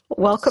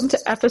Welcome to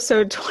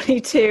episode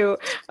 22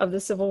 of the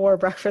Civil War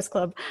Breakfast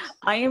Club.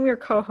 I am your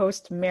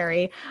co-host,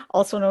 Mary,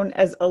 also known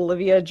as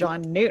Olivia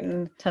John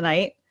Newton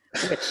tonight,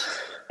 which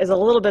is a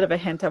little bit of a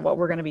hint at what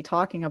we're going to be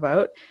talking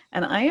about.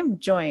 And I am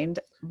joined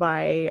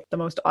by the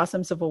most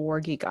awesome Civil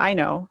War geek I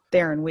know,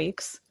 Darren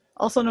Weeks,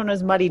 also known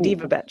as Muddy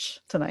Diva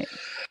Bitch tonight.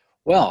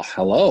 Well,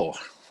 hello,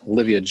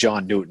 Olivia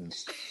John Newton.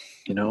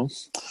 You know,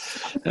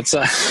 that's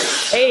a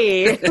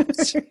hey,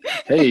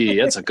 hey,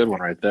 that's a good one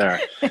right there.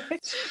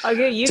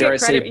 Okay, you get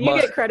credit. You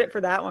get credit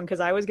for that one because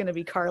I was going to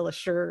be Carla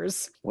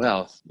Schurz.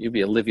 Well, you'd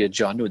be Olivia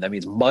John Newton. That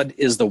means mud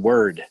is the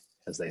word,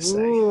 as they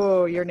say.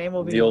 Ooh, your name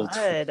will be Mud.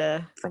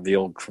 From the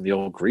old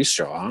Grease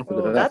show, huh?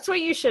 Ooh, that's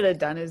what you should have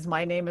done. Is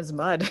my name is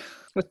Mud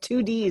with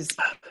 2 D's.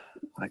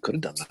 I could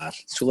have done that.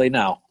 It's too late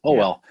now. Oh, yeah.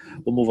 Well,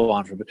 we'll move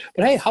on from it.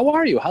 But hey, how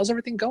are you? How's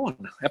everything going?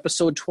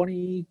 Episode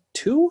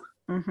 22?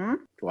 Mm-hmm.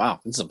 Wow,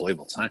 this is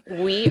unbelievable. Time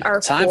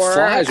flies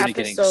when you're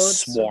getting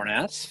sworn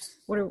at.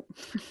 What are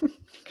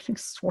getting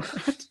sworn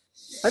at?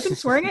 I've been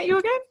swearing at you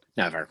again?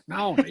 Never.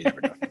 No, you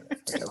never do.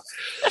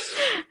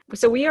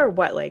 So we are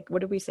what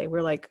did we say?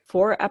 We're like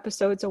 4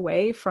 episodes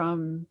away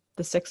from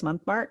the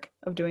 6-month mark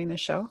of doing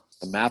this show.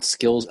 The math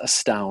skills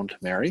astound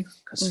Mary,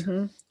 because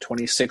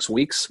 26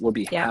 weeks will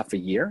be half a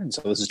year, and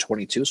so this is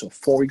 22. So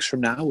 4 weeks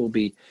from now, we'll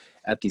be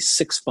at the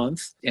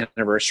 6-month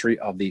anniversary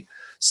of the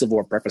Civil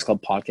War Breakfast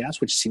Club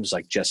podcast, which seems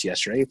like just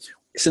yesterday.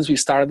 Since we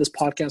started this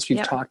podcast,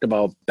 we've talked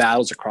about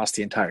battles across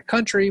the entire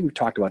country. We've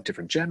talked about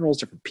different generals,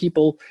 different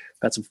people.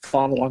 We've had some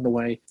fun along the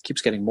way. It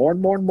keeps getting more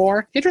and more and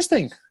more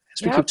interesting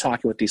as we keep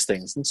talking with these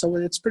things. And so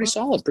it's pretty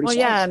solid.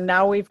 Yeah,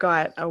 now we've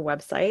got a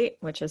website,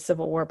 which is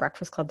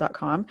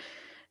civilwarbreakfastclub.com.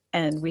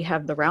 And we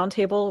have the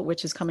roundtable,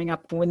 which is coming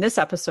up. When this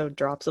episode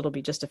drops, it'll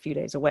be just a few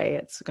days away.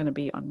 It's going to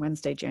be on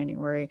Wednesday,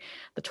 January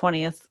the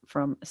 20th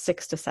from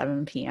 6 to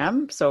 7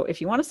 p.m. So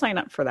if you want to sign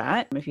up for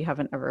that, if you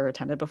haven't ever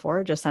attended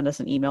before, just send us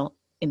an email,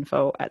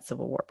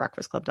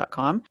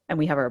 info@civilwarbreakfastclub.com. And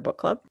we have our book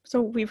club.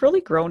 So we've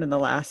really grown in the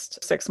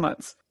last 6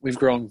 months. We've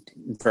grown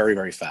very,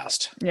 very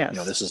fast. Yes.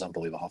 This is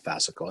unbelievable how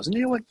fast it goes. And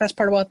you know what? Best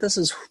part about this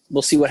is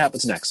we'll see what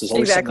happens next. There's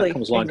always something that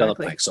comes along down the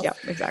pike. So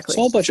exactly. It's a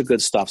whole bunch of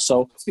good stuff.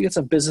 So we get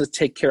some business to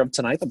take care of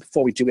tonight. But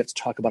before we do, we have to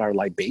talk about our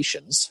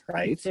libations,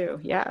 right? We do,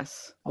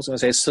 yes. I was going to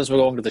say, since we're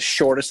going to the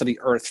shortest of the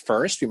earth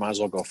first, we might as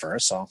well go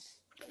first. So,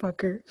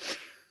 fucker.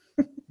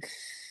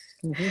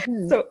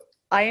 So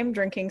I am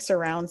drinking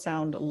Surround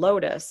Sound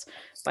Lotus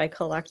by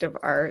Collective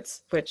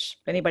Arts, which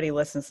if anybody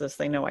listens to this,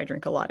 they know I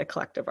drink a lot of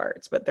Collective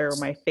Arts, but they're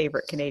my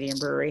favorite Canadian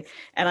brewery.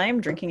 And I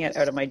am drinking it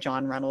out of my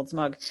John Reynolds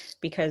mug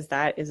because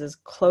that is as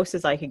close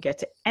as I could get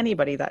to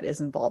anybody that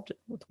is involved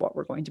with what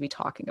we're going to be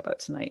talking about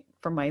tonight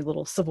from my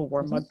little Civil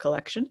War mug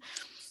collection.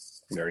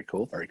 Very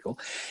cool, very cool.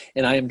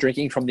 And I am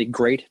drinking from the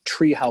Great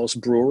Treehouse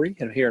Brewery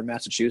here in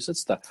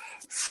Massachusetts, the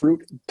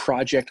Fruit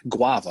Project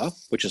Guava,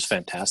 which is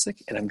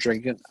fantastic. And I'm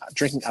drinking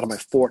out of my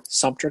Fort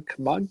Sumter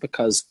mug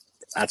because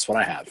that's what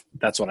I have.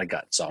 That's what I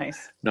got. So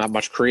Not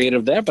much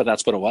creative there, but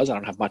that's what it was. I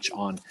don't have much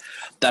on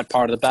that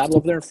part of the battle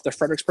over there, the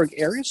Fredericksburg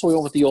area. So we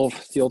went with the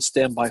old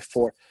standby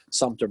Fort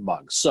Sumter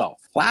mug. So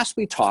last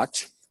we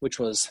talked, which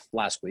was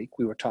last week,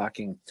 we were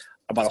talking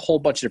about a whole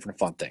bunch of different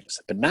fun things.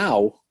 But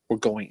now we're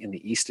going in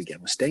the East again.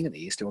 We're staying in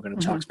the East, and we're going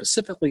to talk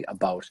specifically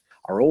about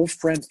our old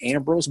friend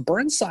Ambrose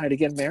Burnside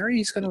again, Mary.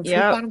 He's going to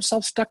find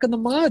himself stuck in the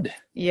mud.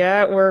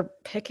 Yeah, we're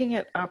picking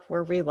it up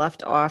where we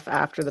left off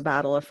after the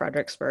Battle of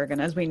Fredericksburg. And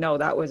as we know,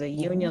 that was a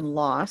Union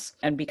loss.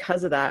 And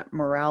because of that,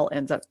 morale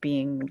ends up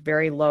being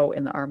very low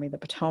in the Army of the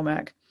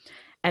Potomac.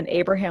 And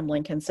Abraham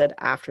Lincoln said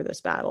after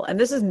this battle, and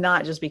this is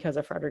not just because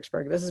of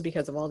Fredericksburg, this is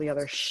because of all the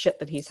other shit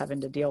that he's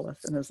having to deal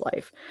with in his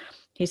life.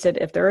 He said,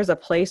 if there is a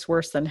place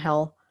worse than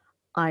hell,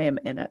 I am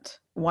in it.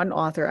 One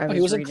author I was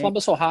he was reading, in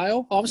Columbus,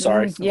 Ohio? Oh, I'm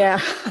sorry.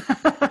 Yeah.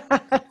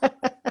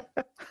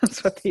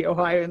 That's what the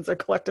Ohioans are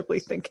collectively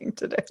thinking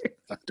today.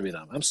 Fuck to be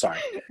them. I'm sorry.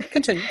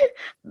 Continue.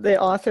 The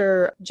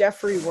author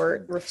Jeffrey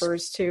Wirt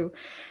refers to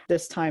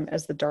this time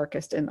as the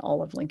darkest in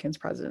all of Lincoln's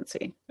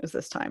presidency, is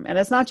this time. And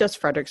it's not just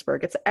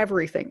Fredericksburg, it's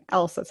everything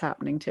else that's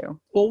happening too.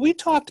 Well, we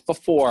talked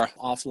before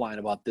offline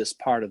about this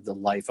part of the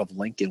life of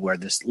Lincoln where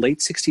this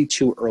late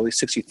 62, early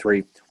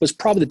 63 was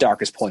probably the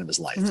darkest point of his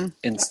life.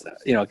 And,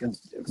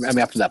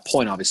 after that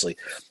point, obviously,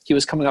 he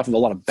was coming off of a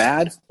lot of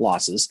bad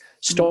losses,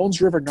 Stones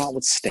River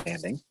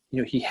notwithstanding.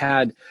 He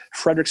had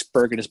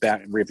Fredericksburg in his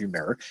back rearview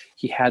mirror.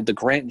 He had the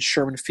Grant and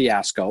Sherman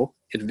fiasco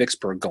in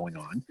Vicksburg going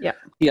on. Yeah.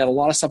 He had a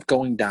lot of stuff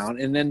going down.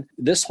 And then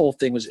this whole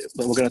thing what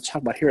we're going to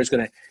talk about here is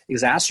going to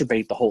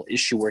exacerbate the whole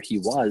issue where he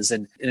was.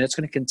 And it's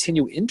going to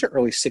continue into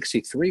early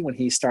 63 when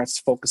he starts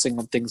focusing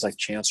on things like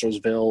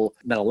Chancellorsville.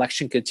 And that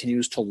election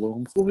continues to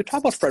loom. When we talk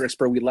about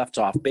Fredericksburg, we left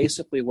off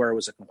basically where it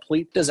was a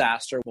complete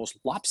disaster, most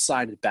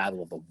lopsided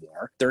battle of the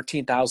war,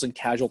 13,000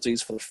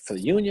 casualties for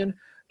the Union,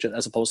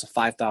 as opposed to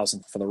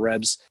 5,000 for the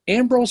Rebs.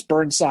 Ambrose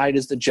Burnside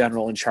is the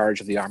general in charge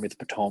of the Army of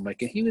the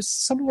Potomac, and he was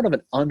somewhat of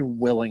an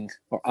unwilling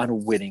or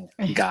unwitting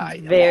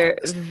guy.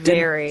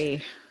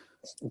 Very.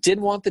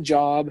 Didn't want the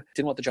job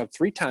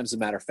 3 times, as a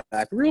matter of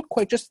fact. Real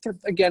quick, just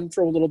again,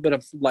 throw a little bit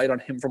of light on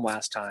him from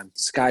last time.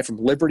 This guy from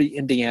Liberty,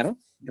 Indiana,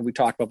 that we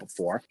talked about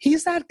before.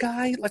 He's that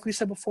guy, like we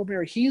said before,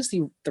 Mary, he's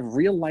the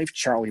real life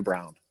Charlie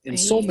Brown in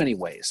so many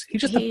ways.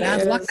 He's just a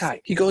bad luck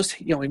guy. He goes,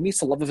 he meets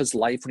the love of his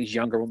life when he's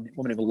younger, a woman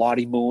named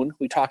Lottie Moon.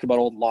 We talked about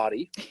old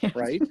Lottie,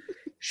 right?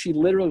 She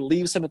literally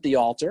leaves him at the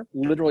altar,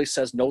 literally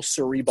says, "No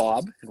sirree,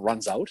 Bob," and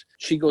runs out.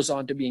 She goes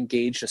on to be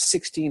engaged to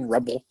 16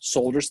 rebel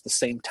soldiers at the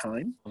same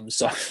time.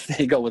 So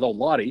there you go with old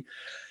Lottie.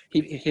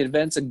 He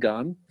invents a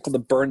gun called the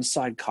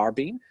Burnside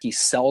carbine. He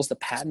sells the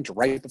patent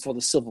right before the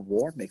Civil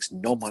War, makes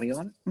no money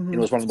on it. Mm-hmm. It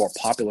was one of the more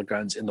popular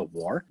guns in the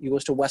war. He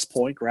goes to West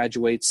Point,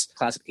 graduates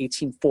class of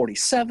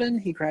 1847.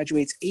 He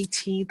graduates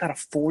 18th out of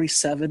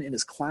 47 in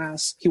his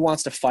class. He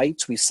wants to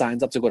fight, so he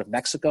signs up to go to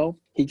Mexico.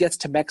 He gets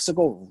to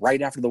Mexico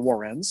right after the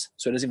war ends,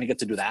 so he doesn't even get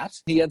to do that.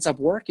 He ends up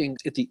working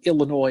at the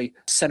Illinois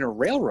Center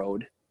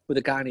Railroad with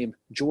a guy named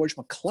George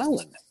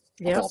McClellan.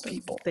 Of all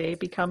people. They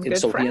become good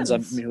friends. He ends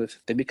up,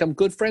 they become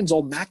good friends.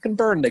 Old Mac and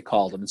Burn, they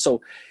called him. And so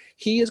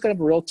he is going to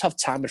have a real tough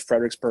time at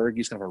Fredericksburg.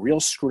 He's going to have a real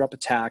screwed up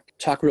attack.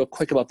 Talk real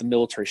quick about the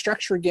military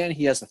structure again.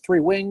 He has the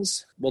 3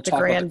 wings. We'll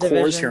talk about the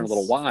corps here in a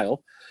little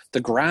while. The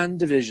Grand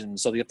Division.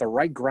 So you have the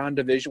right Grand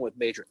Division with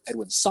Major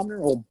Edwin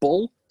Sumner, Old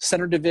Bull.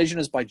 Center Division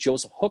is by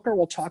Joseph Hooker.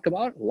 We'll talk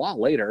about a lot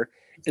later.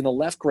 In the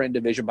left Grand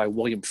Division by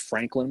William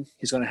Franklin.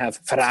 He's going to have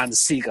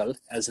Franz Sigel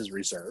as his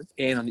reserve.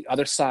 And on the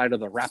other side of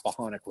the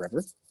Rappahannock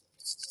River,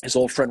 his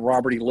old friend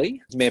Robert E.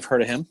 Lee. You may have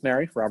heard of him,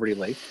 Mary, Robert E.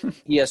 Lee.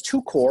 He has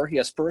 2 corps. He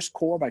has 1st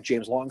Corps by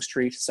James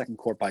Longstreet, 2nd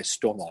Corps by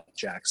Stonewall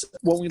Jackson.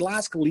 When we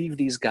last leave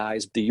these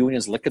guys, the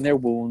Union's licking their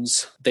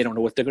wounds. They don't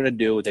know what they're going to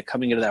do. They're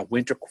coming into that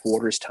winter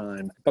quarters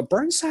time. But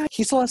Burnside,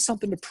 he still has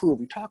something to prove.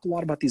 We talk a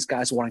lot about these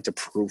guys wanting to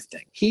prove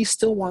things. He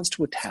still wants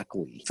to attack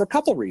Lee for a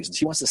couple reasons.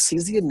 He wants to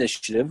seize the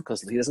initiative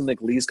because he doesn't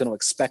think Lee's going to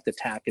expect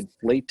attack in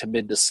late to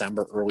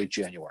mid-December, early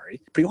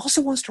January. But he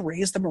also wants to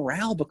raise the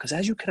morale because,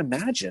 as you can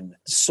imagine,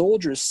 the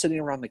soldiers sitting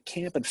around the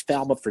camp in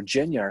Falmouth,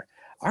 Virginia,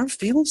 aren't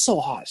feeling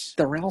so hot.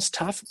 The morale's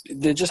tough.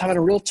 They're just having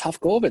a real tough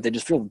go of it. They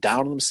just feel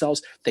down on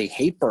themselves. They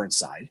hate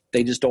Burnside.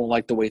 They just don't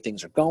like the way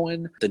things are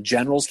going. The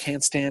generals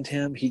can't stand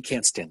him. He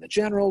can't stand the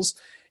generals.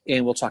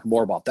 And we'll talk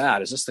more about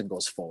that as this thing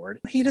goes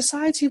forward. He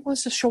decides he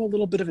wants to show a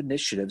little bit of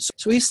initiative.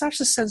 So he starts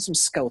to send some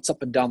scouts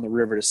up and down the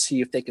river to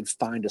see if they can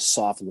find a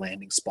soft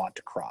landing spot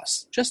to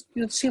cross. Just,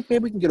 see if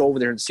maybe we can get over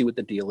there and see what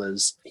the deal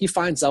is. He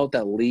finds out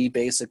that Lee,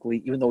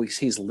 basically, even though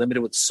he's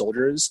limited with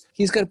soldiers,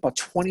 he's got about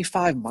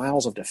 25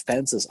 miles of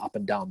defenses up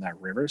and down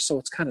that river. So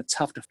it's kind of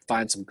tough to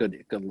find some good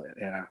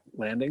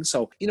landings.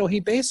 So, he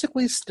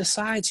basically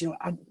decides,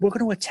 we're going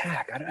to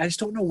attack. I just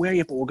don't know where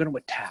yet, but we're going to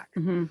attack.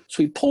 Mm-hmm.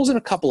 So he pulls in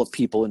a couple of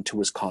people into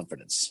his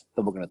confidence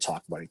that we're going to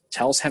talk about. He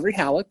tells Henry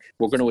Halleck,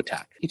 we're going to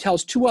attack. He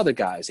tells 2 other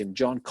guys named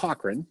John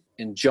Cochran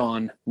and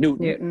John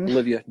Newton.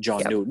 Olivia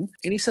John Newton.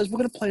 And he says, we're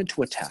going to plan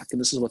to attack, and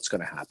this is what's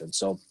going to happen.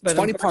 So the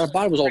funny part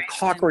about it was old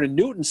Cochran and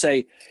Newton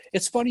say,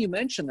 it's funny you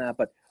mention that,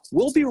 but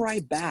we'll be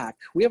right back.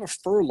 We have a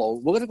furlough.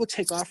 We're going to go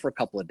take off for a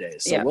couple of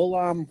days. So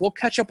we'll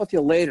catch up with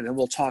you later, and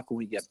we'll talk when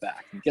we get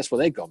back. And guess where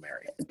they go,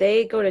 Mary?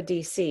 They go to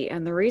D.C.,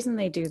 and the reason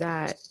they do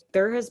that,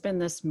 there has been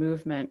this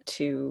movement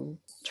to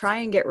try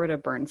and get rid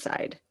of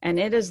Burnside, and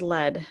it is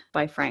led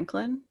by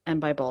Franklin and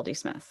by Baldy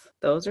Smith.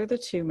 Those are the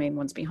 2 main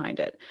ones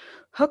behind it.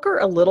 Hooker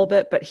a little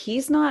bit, but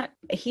he's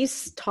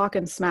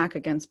talking smack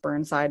against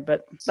Burnside,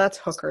 but that's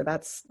Hooker.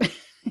 That's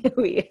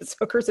who he is.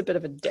 Hooker's a bit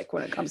of a dick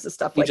when it comes to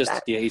stuff like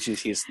that. Yeah, he's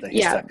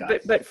that guy.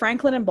 But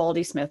Franklin and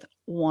Baldy Smith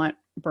want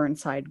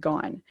Burnside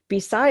gone.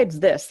 Besides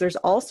this, there's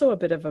also a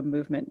bit of a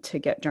movement to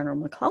get General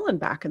McClellan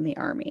back in the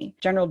Army.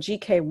 General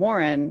G.K.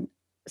 Warren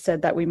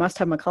said that we must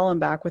have McClellan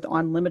back with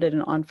unlimited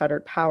and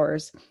unfettered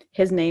powers.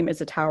 His name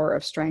is a tower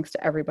of strength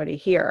to everybody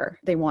here.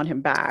 They want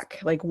him back.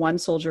 Like one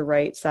soldier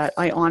writes that,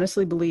 I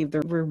honestly believe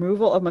the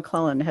removal of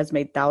McClellan has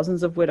made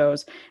thousands of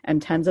widows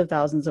and tens of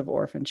thousands of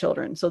orphan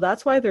children. So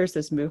that's why there's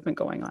this movement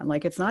going on.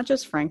 Like, it's not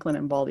just Franklin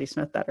and Baldy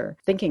Smith that are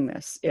thinking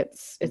this.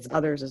 It's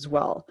others as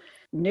well.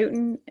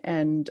 Newton,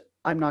 and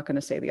I'm not going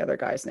to say the other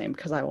guy's name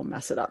because I will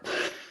mess it up.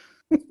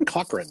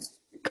 Cochran.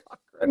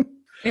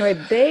 Anyway,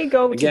 they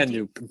go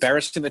you're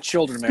embarrassing the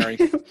children, Mary.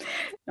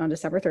 On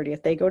December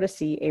 30th, they go to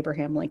see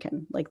Abraham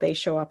Lincoln. Like, they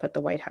show up at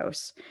the White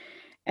House,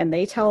 and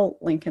they tell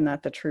Lincoln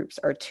that the troops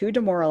are too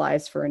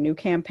demoralized for a new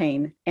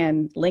campaign,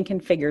 and Lincoln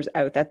figures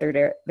out that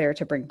they're there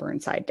to bring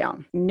Burnside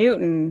down.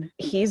 Newton,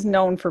 he's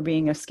known for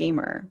being a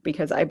schemer,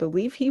 because I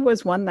believe he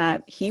was one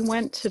that he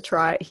went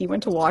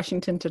to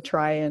Washington to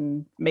try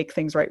and make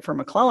things right for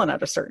McClellan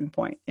at a certain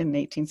point in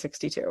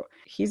 1862.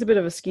 He's a bit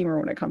of a schemer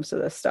when it comes to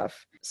this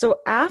stuff.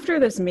 So after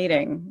this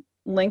meeting,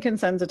 Lincoln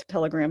sends a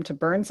telegram to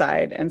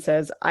Burnside and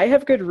says, I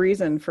have good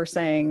reason for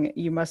saying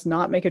you must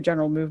not make a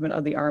general movement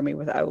of the army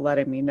without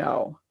letting me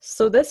know.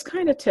 So this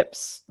kind of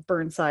tips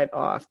Burnside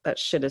off that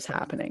shit is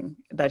happening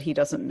that he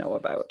doesn't know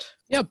about.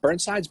 Yeah,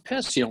 Burnside's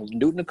pissed.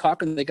 Newton and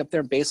Cochran, they get up there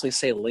and basically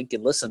say,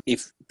 Lincoln, listen,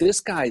 if this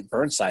guy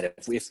Burnside,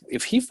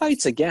 if he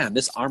fights again,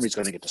 this army's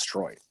going to get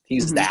destroyed.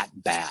 He's that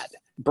bad.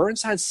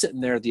 Burnside's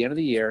sitting there at the end of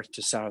the year,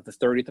 just the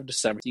 30th of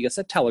December. He gets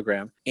that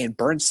telegram, and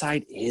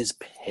Burnside is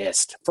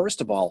pissed.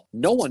 First of all,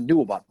 no one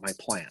knew about my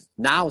plan.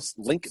 Now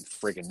Lincoln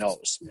friggin'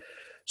 knows.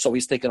 So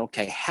he's thinking,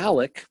 okay,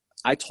 Halleck,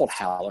 I told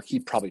Halleck, he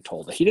probably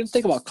told it. He didn't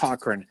think about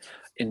Cochrane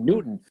and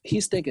Newton.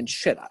 He's thinking,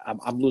 shit,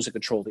 I'm losing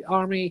control of the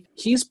army.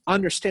 He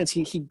understands,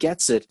 he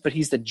gets it, but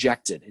he's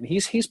dejected, and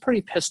he's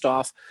pretty pissed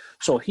off.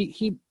 So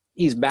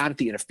he's mad at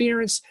the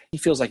interference. He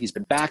feels like he's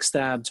been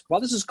backstabbed.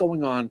 While this is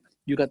going on,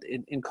 you got,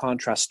 in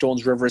contrast,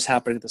 Stones River is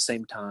happening at the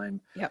same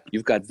time. Yep.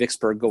 You've got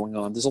Vicksburg going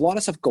on. There's a lot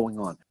of stuff going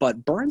on.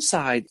 But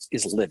Burnside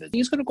is livid.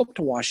 He's going to go up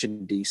to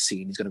Washington, D.C.,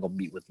 and he's going to go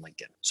meet with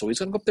Lincoln. So he's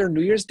going to go up there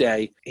New Year's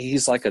Day.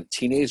 He's like a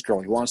teenage girl.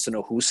 He wants to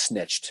know who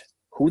snitched.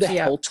 Who the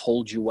hell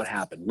told you what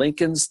happened?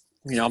 Lincoln's,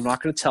 I'm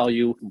not going to tell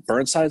you.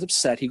 Burnside is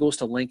upset. He goes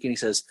to Lincoln. He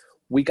says,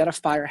 we got to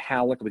fire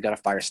Halleck. We got to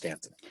fire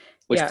Stanton,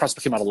 which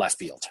probably came out of left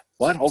field.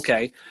 What?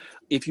 Okay.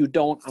 If you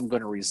don't, I'm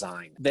going to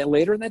resign. Then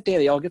later in that day,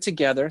 they all get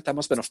together. That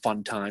must have been a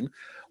fun time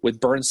with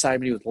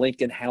Burnside, with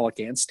Lincoln, Halleck,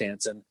 and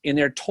Stanton. And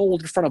they're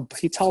told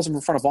he tells them in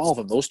front of all of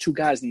them, those two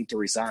guys need to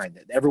resign.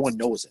 Everyone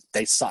knows it.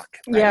 They suck.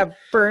 Right? Yeah,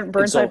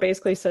 Burnside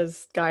basically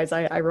says, guys,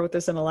 I wrote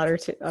this in a letter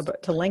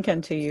to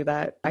Lincoln to you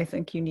that I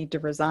think you need to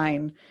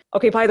resign.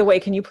 Okay, by the way,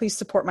 can you please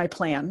support my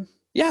plan?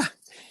 Yeah.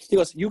 He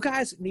goes, you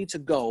guys need to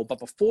go, but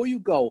before you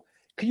go,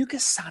 can you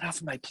get signed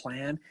off on my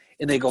plan?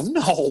 And they go,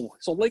 no.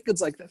 So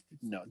Lincoln's like,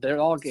 no, they're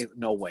all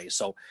no way.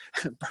 So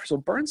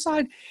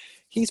Burnside,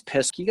 he's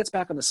pissed. He gets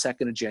back on the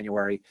 2nd of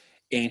January,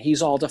 and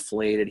he's all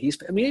deflated.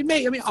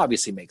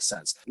 Obviously makes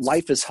sense.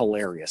 Life is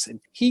hilarious. And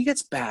he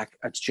gets back,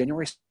 it's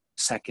January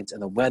 2nd,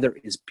 and the weather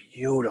is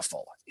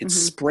beautiful. It's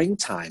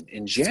springtime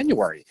in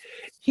January.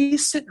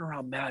 He's sitting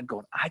around mad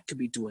going, I could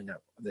be doing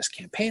this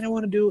campaign I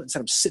want to do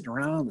instead of sitting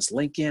around this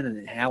Lincoln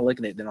and Halleck,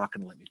 and they're not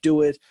going to let me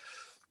do it.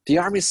 The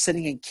Army's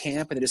sitting in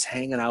camp, and they're just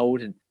hanging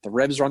out, and the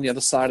Rebs are on the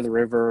other side of the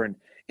river. And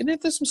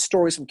there's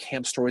some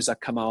camp stories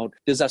that come out.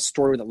 There's that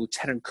story with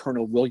Lieutenant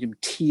Colonel William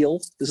Teal.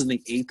 This is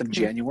the 8th of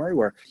January,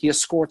 where he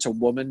escorts a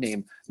woman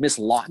named Miss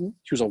Lawton.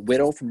 She was a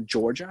widow from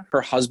Georgia.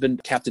 Her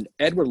husband, Captain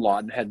Edward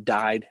Lawton, had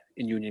died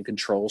in Union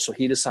control, so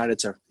he decided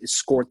to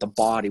escort the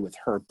body with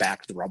her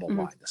back to the rebel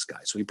line, this guy.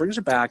 So he brings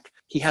her back.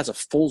 He has a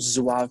full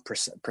Zouave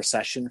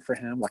procession for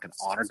him, like an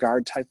honor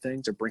guard type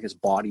thing, to bring his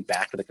body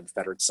back to the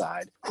Confederate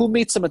side. Who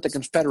meets him at the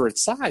Confederate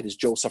side is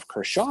Joseph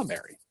Kershaw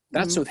Mary.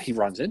 That's who he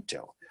runs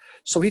into.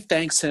 So he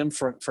thanks him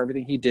for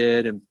everything he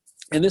did, and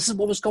this is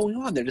what was going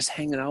on. They're just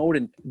hanging out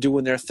and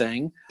doing their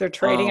thing. They're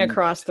trading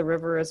across the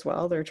river as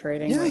well. They're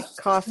trading like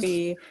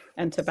coffee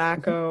and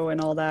tobacco and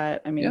all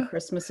that. I mean,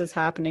 Christmas is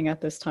happening at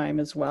this time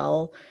as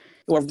well.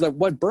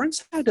 What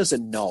Burnside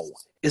doesn't know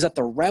is that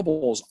the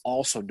rebels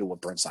also knew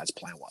what Burnside's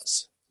plan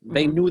was.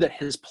 They knew that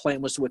his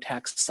plan was to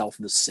attack south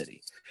of the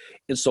city.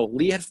 And so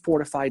Lee had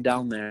fortified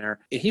down there,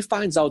 and he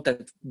finds out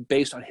that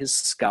based on his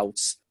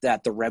scouts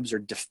that the Rebs are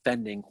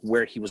defending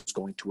where he was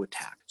going to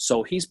attack.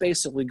 So he's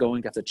basically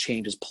going to have to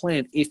change his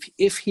plan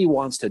if he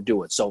wants to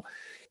do it. So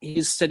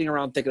he's sitting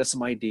around thinking of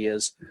some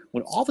ideas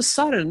when all of a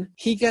sudden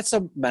he gets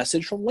a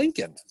message from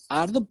Lincoln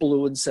out of the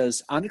blue and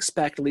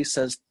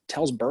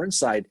tells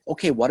Burnside,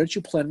 okay, why don't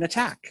you plan an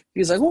attack?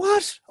 He's like,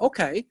 what?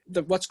 Okay.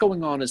 What's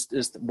going on is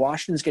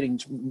Washington's getting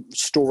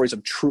stories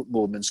of troop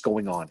movements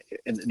going on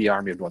in the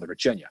Army of Northern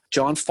Virginia.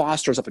 John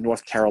Foster's up in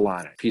North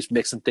Carolina. He's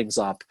mixing things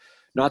up.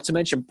 Not to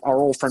mention our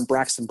old friend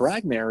Braxton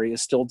Bragg Mary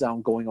is still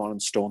down going on in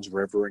Stones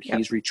River, and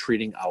he's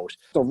retreating out.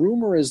 The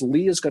rumor is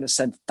Lee is going to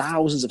send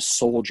thousands of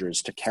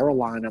soldiers to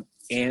Carolina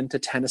and to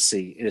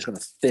Tennessee, and is going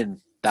to thin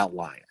that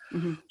line.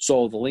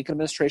 So the Lincoln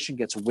administration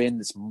gets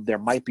wind there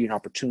might be an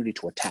opportunity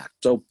to attack.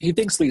 So he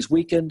thinks Lee's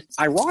weakened.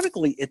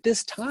 Ironically, at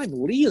this time,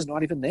 Lee is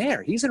not even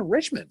there. He's in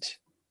Richmond.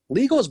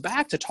 Lee goes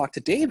back to talk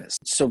to Davis.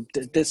 So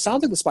it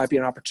sounds like this might be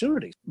an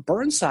opportunity.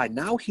 Burnside,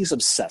 now he's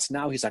obsessed.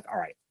 Now he's like, all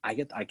right, I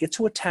get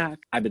to attack.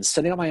 I've been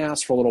sitting on my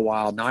ass for a little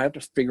while. Now I have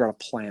to figure out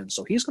a plan.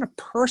 So he's going to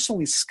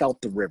personally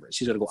scout the rivers.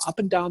 He's going to go up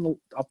and down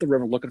up the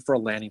river looking for a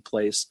landing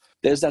place.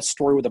 There's that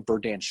story where the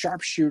Berdan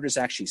sharpshooters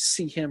actually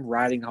see him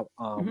riding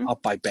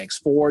up by Banks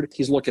Ford.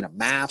 He's looking at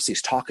maps.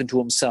 He's talking to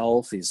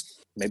himself. He's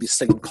maybe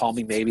singing Call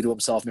Me Maybe to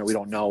himself. We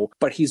don't know.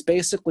 But he's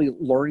basically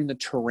learning the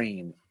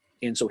terrain.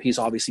 And so he's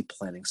obviously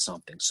planning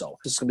something. So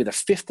this is going to be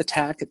the 5th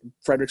attack at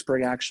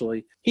Fredericksburg,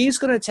 actually. He's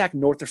going to attack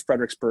north of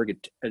Fredericksburg,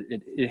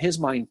 in his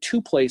mind,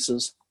 2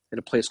 places, at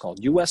a place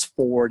called U.S.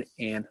 Ford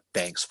and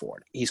Banks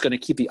Ford. He's going to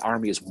keep the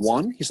army as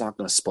one. He's not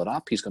going to split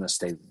up. He's going to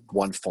stay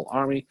one full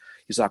army.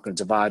 He's not going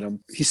to divide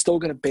them. He's still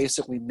going to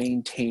basically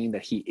maintain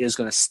that he is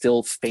going to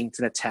still feint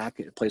an attack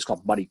at a place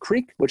called Muddy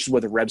Creek, which is where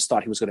the Rebs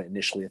thought he was going to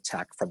initially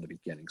attack from the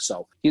beginning.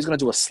 So he's going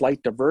to do a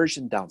slight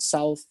diversion down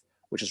south,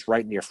 which is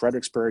right near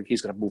Fredericksburg.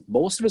 He's going to move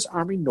most of his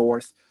army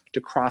north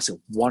to crossing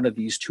one of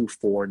these two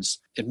fords.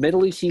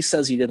 Admittedly, he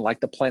says he didn't like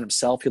the plan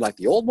himself. He liked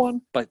the old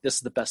one, but this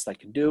is the best I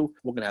can do.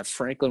 We're going to have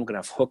Franklin, we're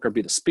going to have Hooker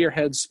be the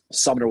spearheads.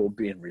 Sumner will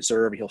be in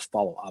reserve. He'll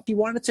follow up. He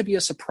wanted it to be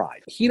a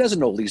surprise. He doesn't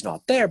know Lee's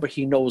not there, but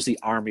he knows the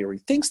army, or he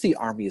thinks the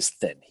army is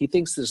thin. He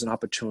thinks there's an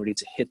opportunity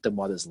to hit them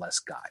while there's less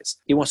guys.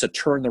 He wants to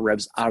turn the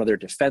Rebs out of their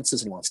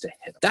defenses and he wants to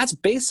hit them. That's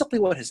basically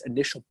what his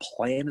initial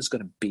plan is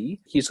going to be.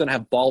 He's going to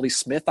have Baldy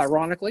Smith,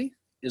 ironically,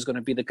 is going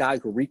to be the guy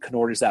who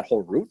reconnoiters that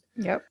whole route.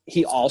 Yep.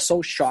 He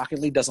also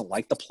shockingly doesn't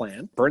like the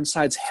plan.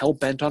 Burnside's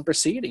hell-bent on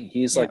proceeding.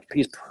 He's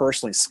he's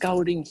personally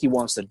scouting. He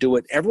wants to do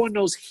it. Everyone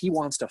knows he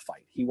wants to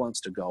fight. He wants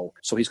to go.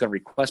 So he's going to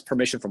request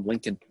permission from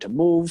Lincoln to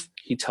move.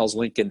 He tells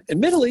Lincoln,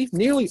 admittedly,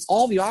 nearly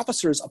all the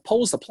officers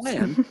oppose the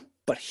plan,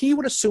 but he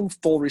would assume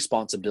full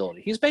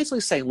responsibility. He's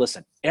basically saying,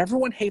 listen,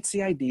 everyone hates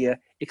the idea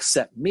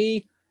except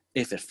me.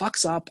 If it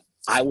fucks up,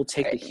 I will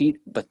take the heat,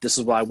 but this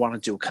is what I want to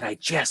do. Can I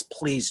just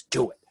please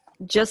do it?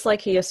 Just like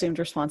he assumed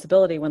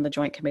responsibility when the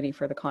Joint Committee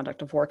for the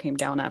Conduct of War came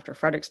down after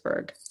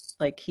Fredericksburg.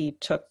 Like, he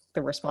took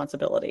the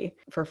responsibility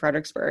for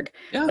Fredericksburg.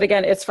 Yeah. But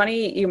again, it's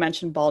funny you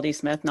mentioned Baldy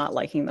Smith not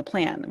liking the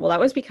plan. Well,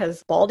 that was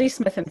because Baldy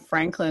Smith and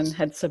Franklin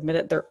had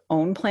submitted their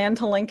own plan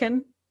to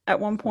Lincoln at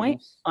one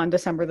point on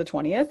December the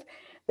 20th.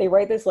 They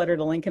write this letter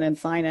to Lincoln and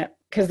sign it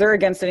because they're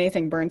against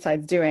anything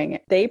Burnside's doing.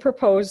 They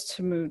proposed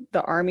to move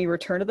the army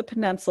return to the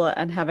peninsula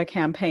and have a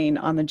campaign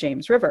on the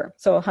James River.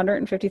 So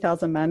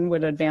 150,000 men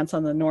would advance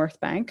on the north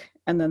bank,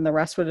 and then the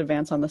rest would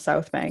advance on the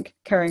south bank,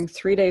 carrying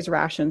 3 days'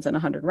 rations and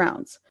 100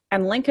 rounds.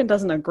 And Lincoln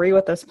doesn't agree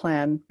with this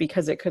plan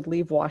because it could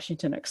leave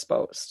Washington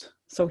exposed.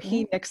 So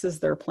he nixes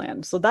their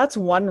plan. So that's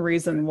one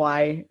reason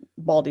why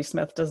Baldy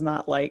Smith does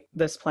not like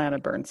this plan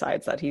of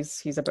Burnside's that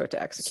he's about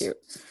to execute.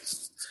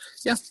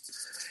 Yeah.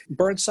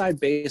 Burnside,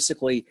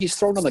 basically, he's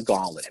thrown on the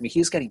gauntlet. I mean,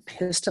 he's getting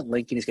pissed at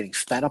Lincoln. He's getting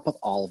fed up with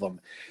all of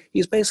them.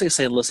 He's basically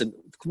saying, listen,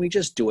 can we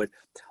just do it?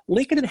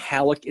 Lincoln and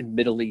Halleck,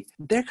 admittedly,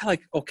 they're kind of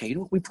like, okay, you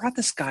know what? We brought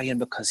this guy in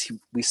because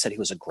we said he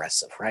was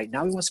aggressive, right?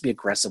 Now he wants to be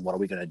aggressive. What are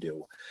we going to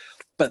do?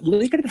 But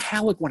Lincoln and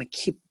Halleck want to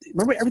keep –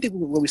 remember everything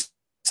we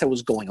said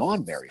was going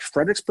on, Mary.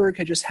 Fredericksburg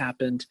had just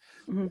happened.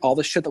 Mm-hmm. All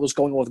the shit that was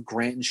going on with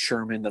Grant and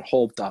Sherman, that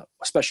whole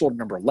special order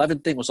number 11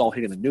 thing was all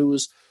hitting the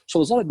news. So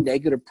there's a lot of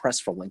negative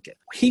press for Lincoln.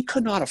 He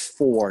could not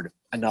afford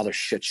another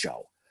shit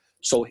show.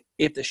 So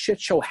if the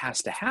shit show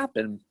has to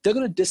happen, they're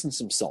going to distance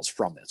themselves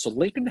from it. So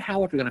Lincoln and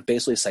Halleck are going to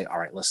basically say, all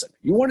right, listen,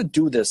 you want to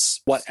do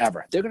this,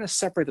 whatever. They're going to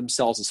separate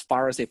themselves as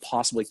far as they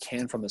possibly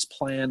can from this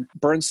plan.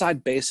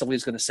 Burnside basically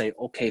is going to say,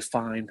 okay,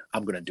 fine,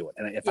 I'm going to do it.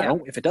 And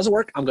if it doesn't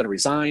work, I'm going to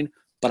resign.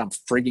 But I'm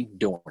frigging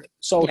doing it.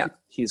 So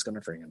he's going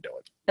to frigging do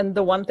it. And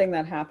the one thing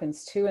that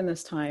happens too in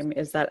this time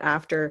is that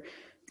after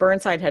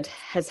Burnside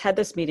has had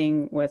this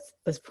meeting with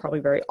this probably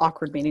very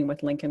awkward meeting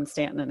with Lincoln,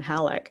 Stanton, and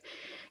Halleck,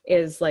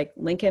 is like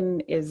Lincoln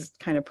is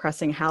kind of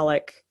pressing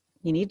Halleck,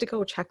 you need to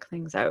go check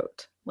things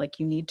out. Like,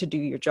 you need to do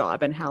your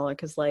job. And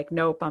Halleck is like,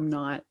 nope, I'm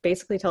not.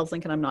 Basically tells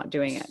Lincoln, I'm not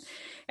doing it.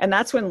 And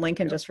that's when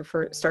Lincoln just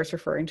starts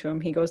referring to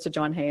him. He goes to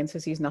John Hay and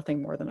says he's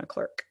nothing more than a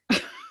clerk.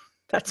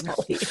 That's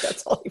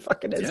all he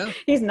fucking is. Yeah.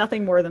 He's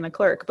nothing more than a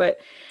clerk. But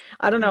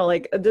I don't know,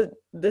 like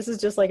this is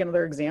just like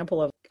another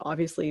example of,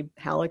 obviously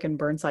Halleck and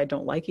Burnside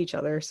don't like each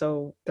other,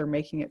 so they're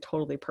making it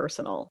totally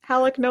personal.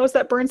 Halleck knows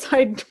that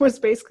Burnside was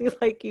basically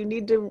like, you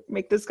need to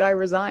make this guy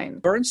resign.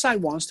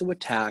 Burnside wants to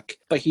attack,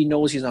 but he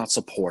knows he's not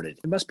supported.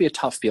 It must be a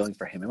tough feeling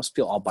for him. He must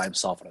feel all by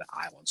himself on an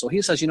island. So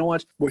he says, you know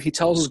what? He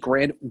tells his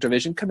Grand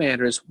Division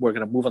commanders, we're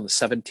going to move on the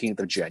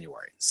 17th of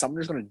January.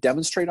 Sumner's going to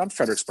demonstrate on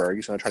Fredericksburg.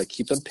 He's going to try to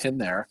keep them pinned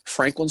there.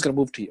 Franklin's going to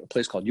move to a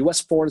place called U.S.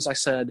 Ford, as I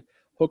said.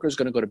 Hooker's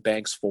going to go to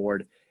Banks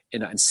Ford.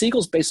 And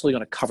Sigel's basically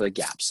going to cover the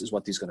gaps, is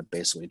what he's going to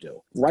basically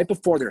do. Right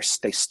before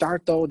they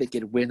start, though, they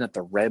get wind that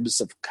the Rebs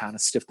have kind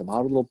of stiffed them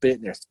out a little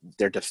bit, and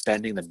they're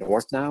defending the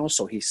north now.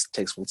 So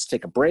let's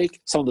take a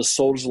break. Some of the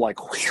soldiers are like,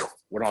 whew,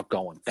 we're not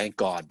going, thank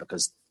God,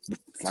 because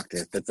fuck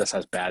this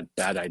has bad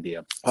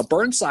idea.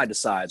 Burnside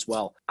decides,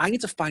 well, I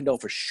need to find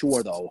out for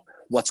sure, though,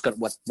 what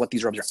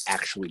these Rebs are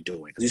actually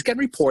doing. Because he's getting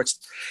reports.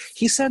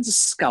 He sends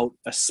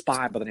a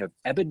spy by the name of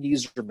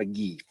Ebenezer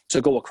McGee to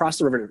go across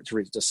the river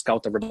to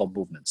scout the rebel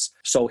movements.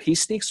 So he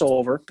sneaks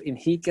over and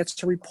he gets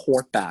to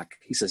report back.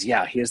 He says,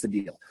 yeah, here's the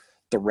deal.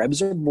 The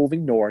Rebs are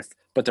moving north,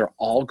 but they're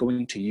all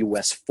going to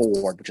U.S.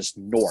 Ford, which is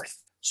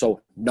north.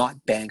 So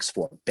not Banks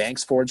Ford.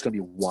 Banks Ford is going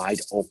to be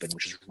wide open,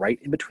 which is right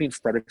in between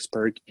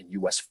Fredericksburg and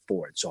U.S.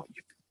 Ford. So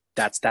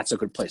that's a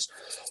good place.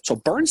 So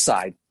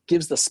Burnside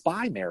gives the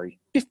spy, Mary,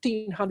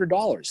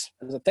 $1,500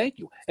 as a thank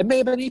you. It may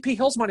have been A.P.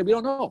 Hill's money. We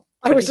don't know.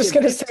 I was just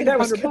going to say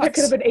that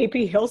could have been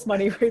A.P. Hill's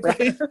money right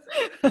there.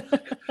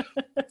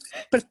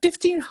 But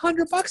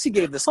 $1,500 he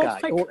gave this guy,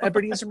 or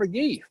Ebenezer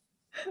McGee,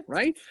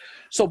 right?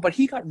 So, but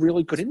he got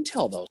really good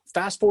intel, though.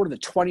 Fast forward to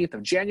the 20th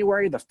of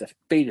January, the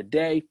fated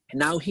day, and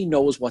now he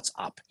knows what's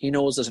up. He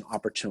knows there's an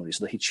opportunity.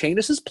 So he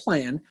changes his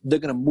plan. They're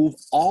going to move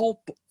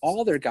all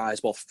their guys,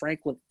 both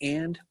Franklin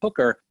and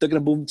Hooker, they're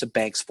going to move them to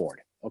Banks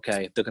Ford.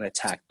 Okay, they're going to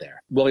attack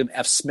there. William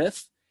F.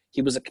 Smith,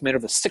 he was a commander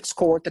of the 6th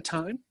Corps at the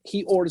time.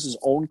 He orders his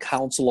own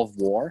council of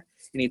war.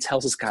 And he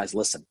tells his guys,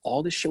 listen,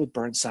 all this shit with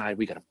Burnside,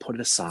 we got to put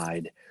it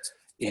aside,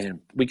 and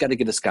we got to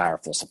give this guy our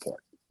full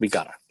support. We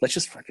got to. Let's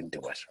just fucking do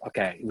it,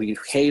 okay? We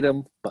hate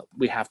him, but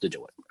we have to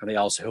do it. And they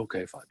all say,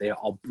 okay, fine. They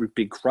all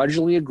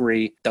begrudgingly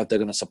agree that they're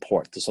going to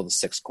support the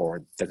 6th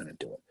Corps. They're going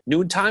to do it.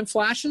 Noontime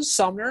flashes.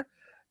 Sumner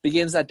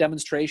begins that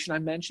demonstration I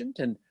mentioned,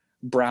 and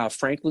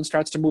Franklin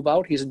starts to move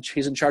out. He's in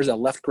charge of that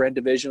left Grand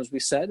Division, as we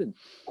said, and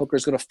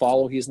Hooker's going to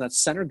follow. He's in that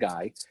center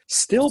guy.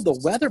 Still, the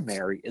weather,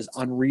 Mary, is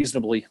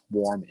unreasonably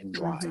warm and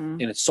dry.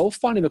 And it's so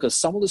funny because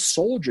some of the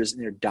soldiers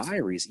in their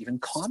diaries even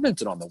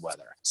commented on the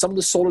weather. Some of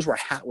the soldiers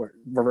were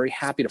very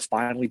happy to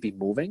finally be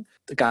moving.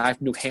 The guy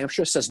from New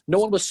Hampshire says, no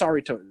one was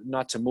sorry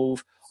not to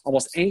move.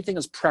 Almost anything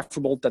is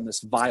preferable than this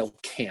vile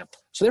camp.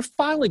 So they're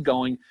finally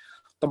going.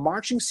 The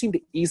marching seemed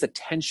to ease the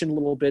tension a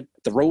little bit.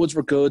 The roads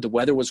were good. The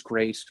weather was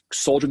great.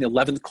 Soldier in the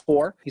 11th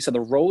Corps, he said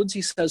the roads,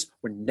 he says,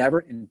 were never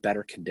in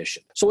better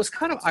condition. So it's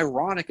kind of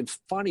ironic and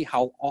funny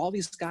how all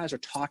these guys are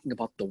talking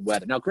about the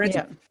weather. Now,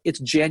 granted, It's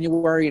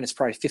January and it's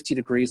probably 50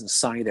 degrees and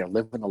sunny. They're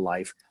living the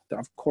life.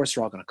 Of course,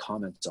 they're all going to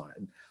comment on it.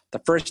 And the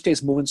first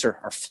day's movements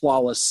are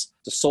flawless.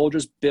 The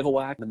soldiers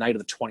bivouac the night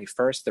of the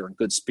 21st. They're in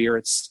good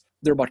spirits.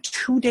 They're about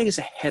 2 days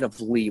ahead of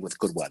Lee with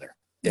good weather.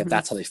 Yeah,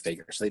 that's how they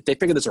figure. So they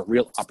figure there's a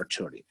real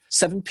opportunity.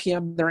 7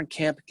 p.m. they're in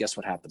camp. Guess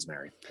what happens,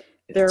 Mary?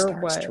 It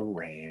starts to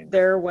rain.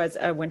 There was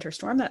a winter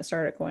storm that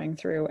started going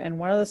through, and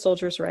one of the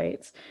soldiers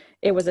writes,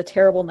 it was a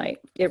terrible night.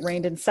 It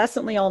rained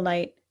incessantly all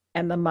night,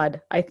 and the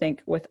mud, I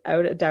think,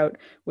 without a doubt,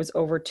 was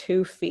over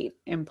 2 feet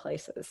in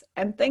places.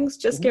 And things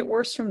just get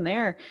worse from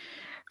there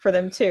for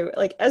them too.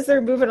 Like as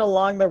they're moving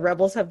along, the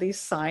rebels have these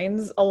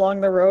signs along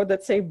the road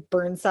that say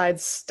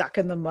Burnside stuck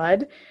in the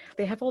mud.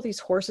 They have all these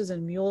horses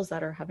and mules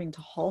that are having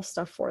to haul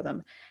stuff for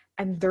them,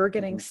 and they're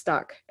getting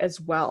stuck as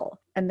well.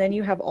 And then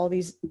you have all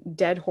these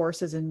dead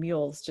horses and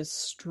mules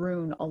just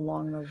strewn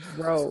along the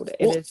road.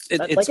 It's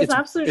an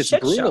absolute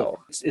shit show.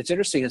 It's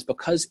interesting. It's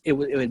because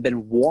it had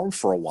been warm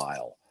for a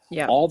while.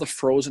 Yeah. All the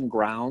frozen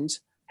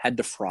grounds had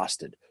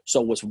defrosted. So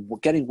it was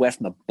getting wet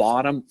from the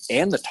bottom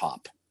and the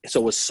top. So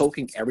it was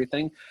soaking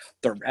everything.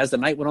 As the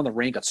night went on, the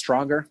rain got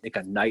stronger. It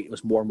got night. It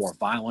was more and more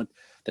violent.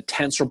 The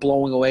tents were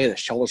blowing away. The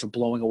shelters were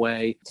blowing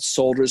away. The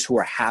soldiers who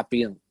were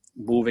happy and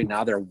moving,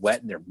 now they're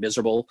wet and they're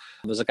miserable.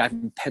 And there's a guy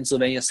from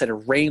Pennsylvania said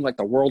it rained like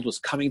the world was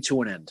coming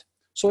to an end.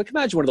 So I can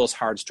imagine one of those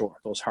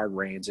hard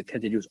rains. It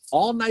continues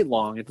all night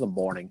long into the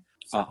morning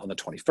on the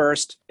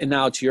 21st. And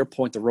now, to your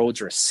point, the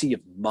roads are a sea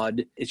of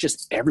mud. It's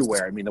just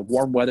everywhere. I mean, the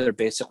warm weather,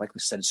 basically, like we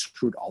said,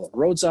 screwed all the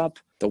roads up.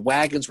 The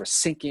wagons were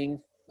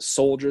sinking.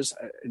 Soldiers,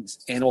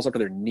 animals up to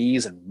their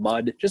knees in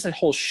mud, just a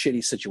whole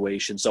shitty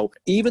situation. So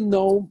even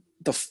though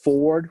the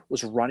ford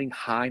was running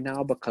high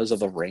now because of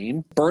the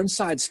rain,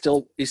 Burnside is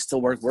still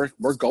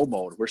we're go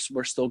mode.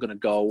 We're still going to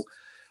go.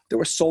 There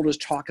were soldiers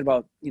talking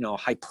about,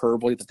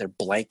 hyperbole, that their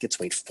blankets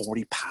weighed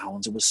 40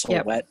 pounds. It was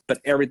so wet,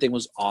 but everything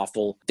was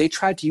awful. They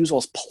tried to use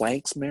those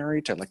planks,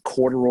 Mary, to like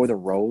corduroy the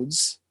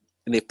roads.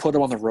 And they put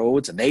them on the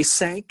roads and they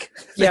sank.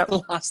 Yep. They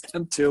lost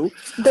them too.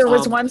 There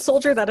was one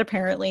soldier that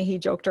apparently he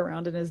joked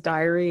around in his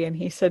diary and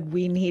he said,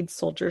 we need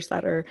soldiers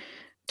that are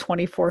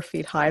 24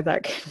 feet high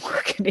that can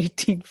work in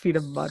 18 feet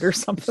of mud or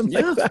something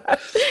like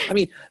that. I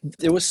mean,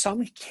 there was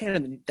some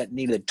cannon that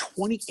needed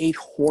 28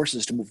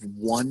 horses to move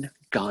one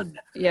gun.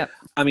 Yeah.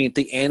 I mean,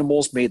 the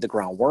animals made the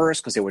ground worse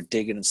because they were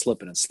digging and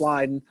slipping and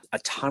sliding. A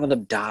ton of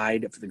them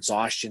died of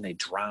exhaustion. They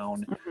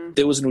drowned.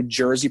 There was a New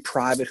Jersey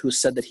private who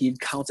said that he'd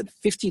counted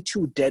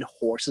 52 dead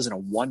horses in a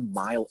 1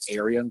 mile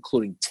area,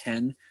 including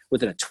 10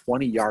 within a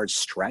 20-yard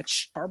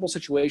stretch. Horrible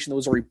situation. There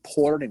was a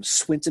reporter named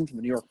Swinton from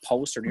the New York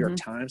Post or New York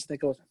Times, I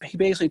think it was. He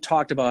basically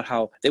talked about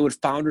how they would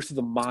founder through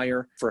the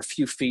mire for a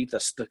few feet,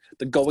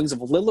 the goings of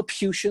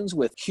Lilliputians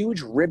with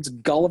huge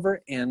ribbed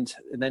Gulliver and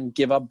then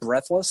give up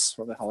breathless,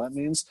 whatever the hell that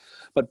means.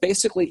 But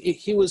basically,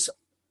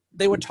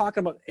 they were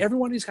talking about, every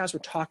one of these guys were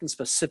talking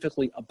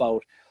specifically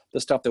about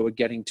the stuff they were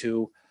getting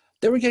to.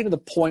 They were getting to the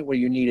point where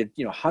you needed,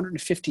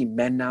 150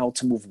 men now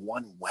to move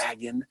one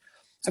wagon.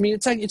 I mean,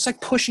 it's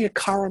like pushing a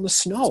car on the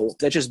snow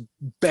that's just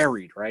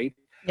buried, right?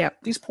 Yeah.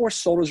 These poor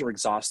soldiers are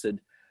exhausted,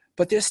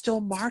 but they're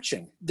still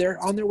marching. They're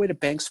on their way to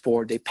Banks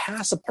Ford. They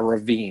pass up a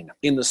ravine,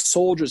 and the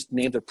soldiers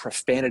named it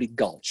Profanity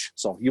Gulch.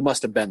 So you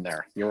must have been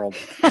there your old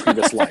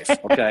previous life,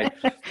 okay?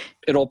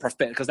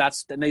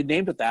 Because they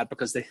named it that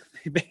because they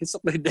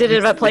basically did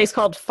it at a place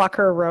called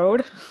Fucker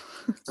Road.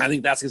 I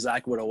think that's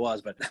exactly what it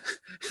was. But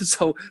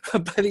so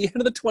by the end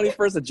of the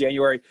 21st of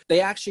January, they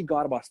actually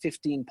got about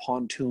 15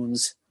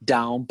 pontoons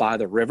down by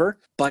the river.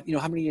 But you know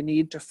how many you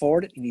need to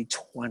ford it? You need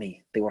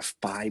 20. They were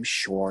 5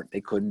 short. They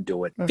couldn't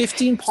do it.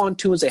 15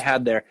 pontoons they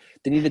had there.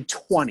 They needed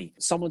 20.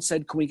 Someone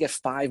said, can we get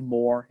 5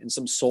 more? And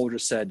some soldier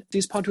said,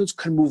 these pontoons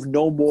can move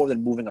no more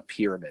than moving a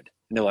pyramid.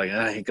 And they're like,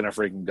 I ain't going to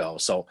freaking go.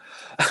 So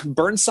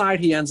Burnside,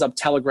 he ends up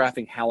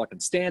telegraphing Halleck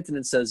and Stanton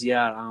and says,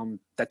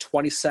 that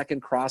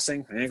 20-second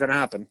crossing, it ain't going to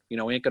happen. You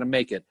know, ain't going to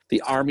make it.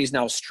 The Army's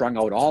now strung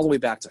out all the way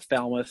back to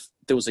Falmouth.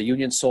 There was a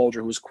Union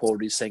soldier who was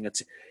quoted as saying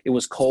it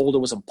was cold. It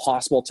was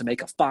impossible to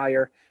make a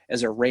fire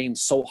as it rained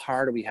so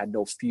hard and we had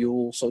no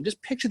fuel. So just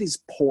picture these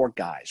poor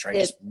guys, right?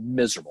 Just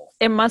miserable.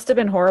 It must have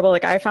been horrible.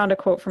 Like, I found a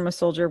quote from a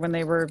soldier when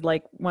they were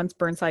like, once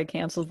Burnside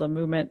cancels the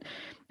movement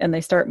and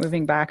they start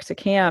moving back to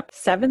camp.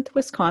 7th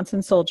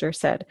Wisconsin soldier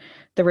said,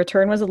 "The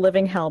return was a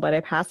living hell, but I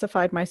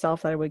pacified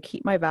myself that I would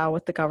keep my vow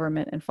with the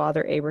government and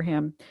Father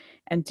Abraham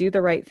and do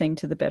the right thing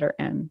to the bitter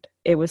end.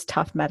 It was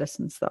tough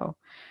medicines though."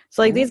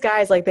 So like these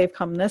guys, like they've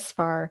come this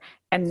far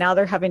and now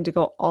they're having to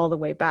go all the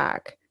way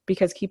back.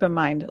 Because keep in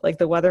mind, like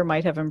the weather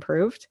might have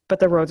improved, but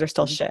the roads are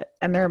still shit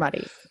and they're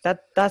muddy.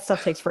 That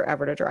stuff takes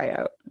forever to dry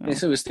out.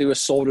 There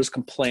was soldiers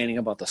complaining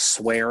about the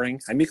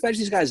swearing. I mean, imagine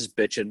these guys is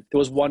bitching. There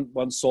was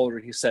one soldier,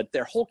 he said,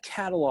 their whole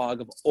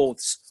catalog of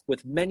oths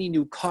with many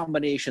new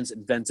combinations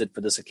invented for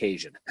this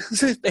occasion.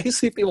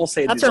 Basically, people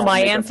say that's where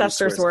my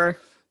ancestors were.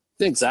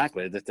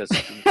 Exactly. That's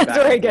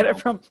where I get it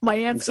from. My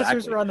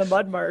ancestors were on the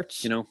Mud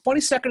March.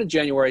 22nd of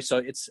January. So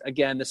it's,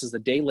 again, this is the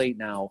day late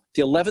now.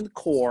 The 11th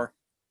Corps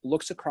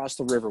looks across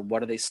the river. What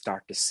do they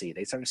start to see?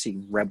 They start to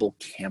see rebel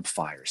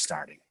campfires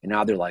starting. And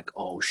now they're like,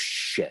 oh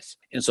shit.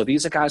 And so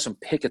these are guys from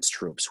Pickett's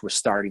troops who are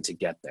starting to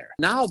get there.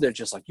 Now they're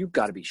just like, you've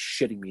got to be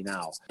shitting me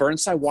now.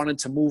 Burnside wanted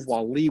to move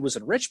while Lee was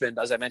in Richmond,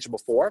 as I mentioned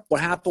before.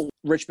 What happened,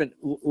 Richmond,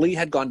 Lee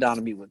had gone down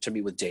to meet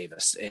with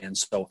Davis. And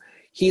so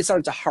he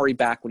started to hurry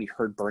back when he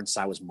heard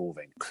Burnside was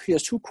moving. He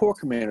has 2 corps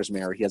commanders,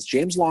 Mary. He has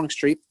James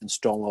Longstreet and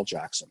Stonewall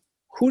Jackson.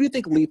 Who do you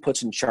think Lee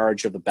puts in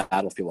charge of the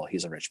battlefield while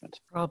he's in Richmond?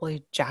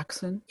 Probably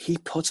Jackson. He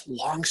puts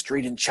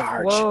Longstreet in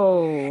charge.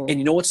 Whoa. And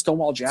you know what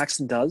Stonewall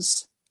Jackson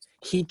does?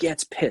 He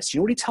gets pissed. You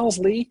know what he tells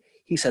Lee?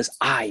 He says,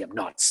 "I am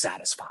not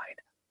satisfied."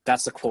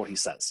 That's the quote he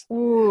says.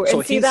 Ooh, so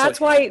and see, that's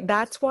why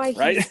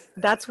right?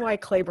 That's why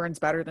Claiborne's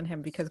better than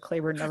him, because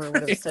Claiborne never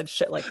would have said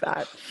shit like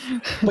that.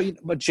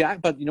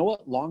 But you know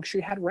what?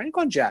 Longstreet had rank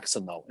on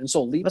Jackson though, and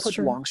so Lee put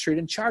Longstreet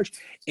in charge,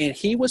 and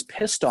he was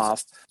pissed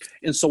off.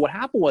 And so what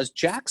happened was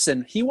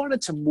Jackson, he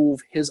wanted to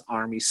move his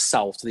army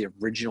south to the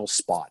original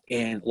spot,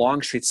 and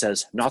Longstreet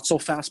says, "Not so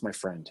fast, my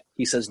friend."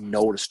 He says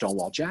no to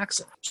Stonewall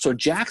Jackson. So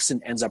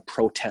Jackson ends up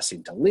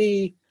protesting to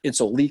Lee. And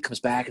so Lee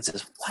comes back and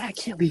says, "What? I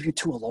can't leave you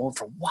two alone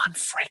for one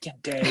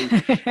freaking day."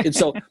 And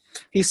so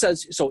he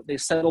says, so they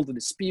settled the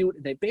dispute.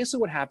 And basically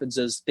what happens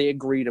is they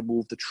agree to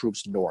move the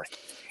troops north.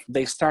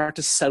 They start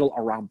to settle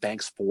around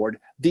Banks Ford.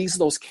 These are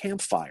those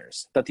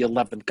campfires that the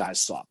 11th guys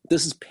saw.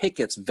 This is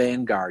Pickett's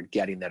vanguard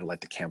getting there to light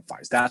the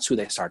campfires. That's who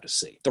they start to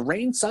see. The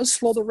rain does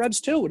slow the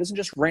Rebs too. It isn't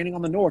just raining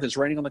on the north. It's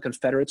raining on the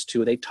Confederates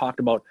too. They talked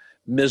about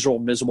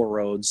miserable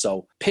roads.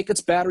 So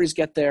Pickett's batteries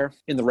get there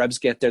and the Rebs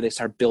get there. They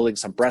start building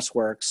some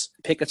breastworks.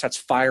 Pickett starts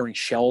firing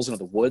shells into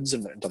the woods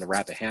and into the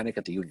Rappahannock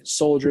at the Union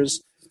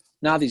soldiers.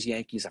 Now these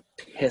Yankees are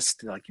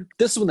pissed. They're like,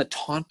 this is when the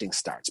taunting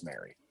starts,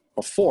 Mary.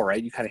 Before,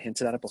 right? You kind of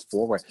hinted at it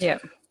before, where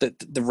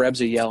the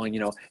Rebs are yelling,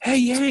 "Hey,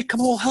 Yank, come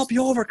on, we'll help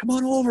you over. Come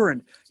on over."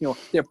 And,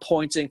 they're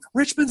pointing,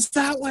 "Richmond's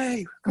that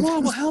way. Come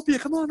on, we'll help you.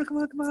 Come on.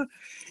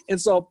 And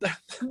so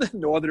the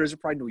Northerners are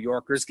probably New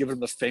Yorkers giving them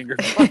the finger.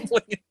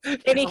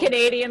 Any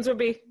Canadians would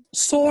be,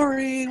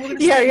 "Sorry. We're going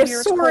to stay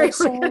here. Sorry.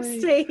 We're going to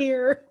stay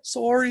here.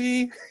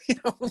 Sorry."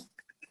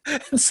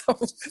 And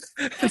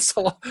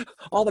so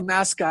all the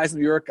masked guys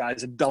and New York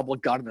guys are double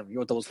gunning them.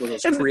 Those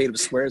creative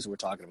swears we're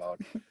talking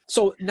about.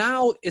 So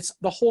now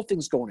the whole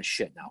thing's going to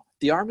shit now.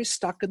 The Army's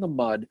stuck in the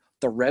mud.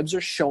 The Rebs are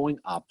showing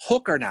up.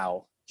 Hooker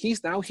now, he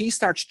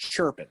starts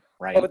chirping,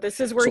 right? Oh, this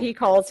is where he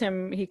calls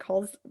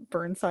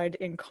Burnside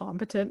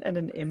incompetent and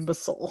an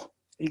imbecile.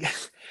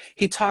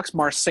 He talks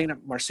Marcina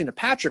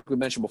Patrick, we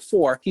mentioned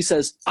before. He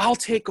says, "I'll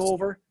take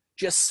over.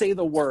 Just say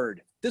the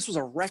word. This was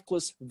a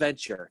reckless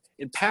venture."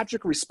 And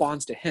Patrick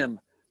responds to him,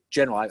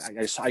 "General,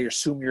 I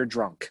assume you're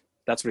drunk."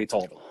 That's what he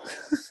told him.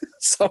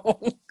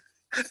 So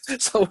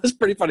it was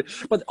pretty funny.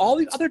 But all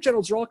the other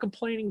generals are all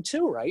complaining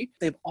too, right?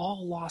 They've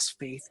all lost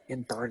faith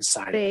in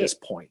Burnside at this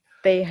point.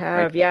 They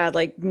have, right?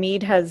 Like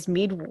Meade,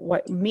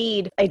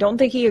 I don't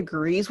think he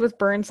agrees with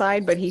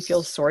Burnside, but he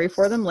feels sorry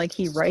for them. Like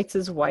he writes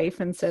his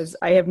wife and says,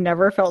 "I have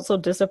never felt so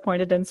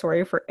disappointed and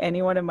sorry for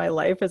anyone in my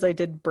life as I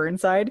did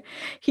Burnside."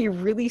 He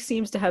really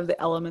seems to have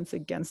the elements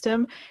against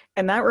him.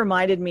 And that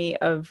reminded me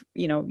of,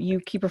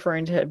 you keep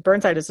referring to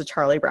Burnside as a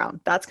Charlie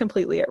Brown. That's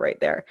completely it right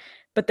there.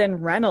 But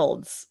then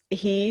Reynolds,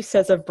 he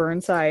says of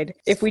Burnside,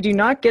 "If we do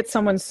not get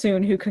someone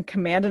soon who can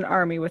command an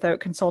army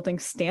without consulting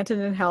Stanton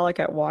and Halleck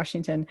at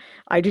Washington,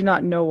 I do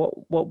not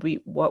know what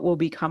will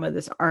become of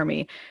this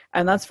army."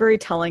 And that's very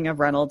telling of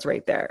Reynolds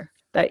right there,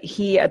 that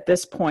he, at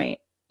this point,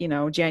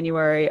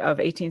 January of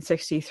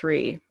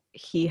 1863,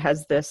 he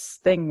has this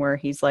thing where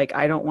he's like,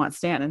 "I don't want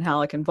Stanton and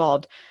Halleck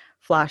involved."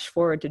 Flash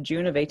forward to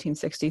June of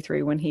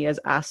 1863 when he is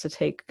asked to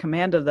take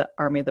command of the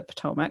Army of the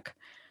Potomac.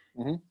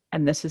 Mm-hmm.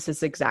 And this is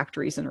his exact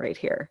reason right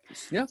here.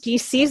 Yeah. He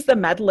sees the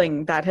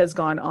meddling that has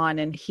gone on,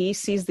 and he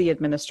sees the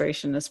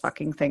administration is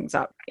fucking things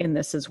up in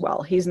this as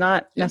well. He's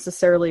not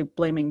necessarily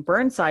blaming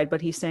Burnside, but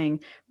he's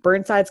saying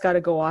Burnside's got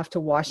to go off to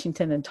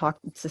Washington and talk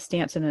to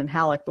Stanton and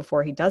Halleck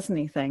before he does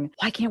anything.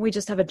 Why can't we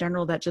just have a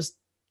general that just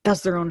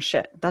does their own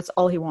shit? That's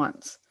all he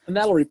wants. And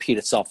that'll repeat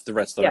itself the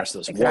rest of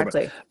this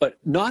exactly. war. But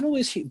not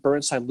only is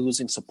Burnside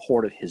losing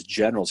support of his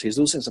generals, he's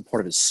losing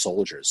support of his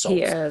soldiers. So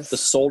he is. The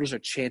soldiers are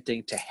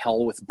chanting, "To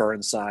hell with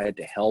Burnside,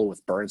 to hell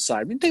with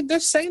Burnside." I mean, they're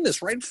saying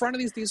this right in front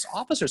of these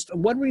officers.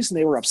 One reason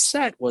they were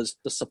upset was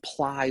the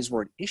supplies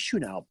were an issue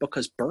now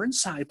because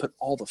Burnside put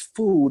all the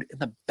food in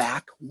the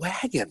back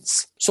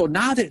wagons. So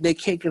now that they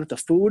can't get at the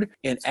food,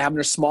 and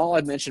Abner Small,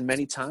 I've mentioned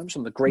many times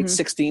from the great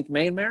 16th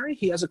Maine, Mary,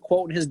 he has a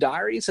quote in his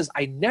diary. He says,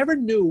 "I never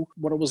knew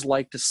what it was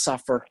like to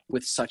suffer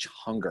with such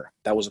hunger."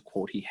 That was a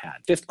quote he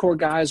had. Fifth Corps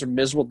guys are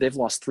miserable. They've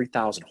lost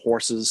 3,000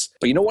 horses.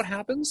 But you know what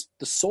happens?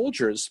 The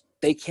soldiers,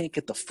 they can't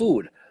get the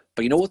food.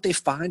 But you know what they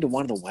find in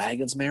one of the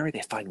wagons, Mary?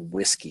 They find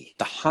whiskey.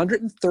 The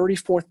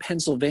 134th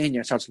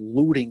Pennsylvania starts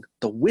looting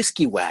the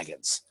whiskey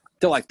wagons.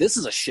 They're like, this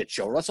is a shit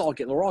show.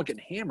 We're all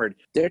getting hammered.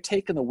 They're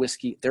taking the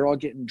whiskey. They're all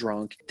getting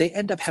drunk. They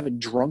end up having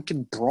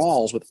drunken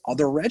brawls with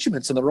other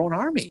regiments in their own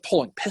army,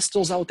 pulling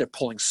pistols out. They're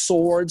pulling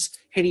swords,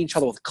 hitting each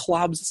other with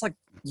clubs. It's like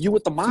you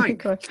with the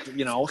mind,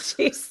 you know.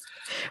 Jeez.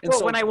 And well,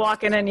 so, when I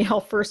walk in and yell,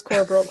 "First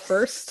Corps broke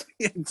first."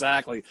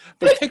 Exactly.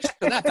 But picture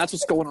that. That's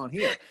what's going on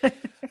here.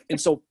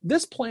 And so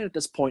this plan at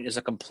this point is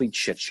a complete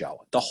shit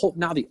show.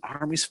 Now the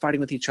army's fighting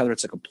with each other.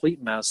 It's a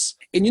complete mess.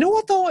 And you know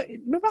what, though?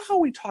 Remember how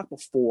we talked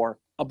before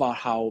about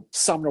how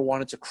Sumner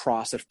wanted to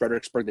cross at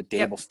Fredericksburg the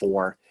day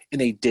before,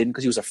 and they didn't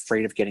because he was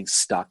afraid of getting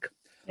stuck?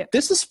 Yep.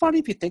 This is funny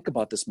if you think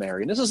about this,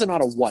 Mary. And this is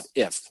not a what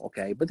if,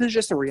 okay? But this is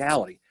just a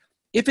reality.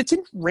 If it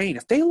didn't rain,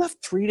 if they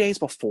left 3 days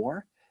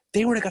before,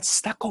 they would have got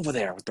stuck over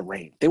there with the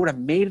rain. They would have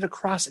made it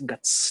across and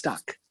got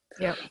stuck.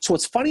 Yep. So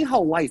it's funny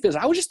how life is.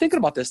 I was just thinking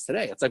about this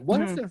today. It's like,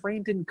 what if the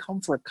rain didn't come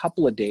for a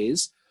couple of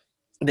days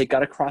and they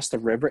got across the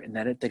river and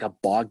then they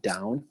got bogged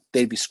down?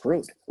 They'd be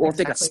screwed. Or if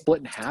they got split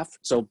in half.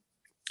 So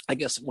I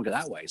guess look at it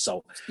that way.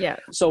 So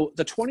So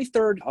the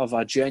 23rd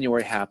of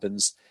January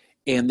happens,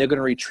 and they're going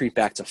to retreat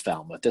back to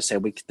Falmouth. They say,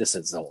 this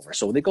is over.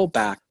 So when they go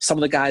back, some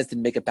of the guys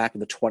didn't make it back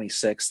on the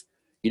 26th.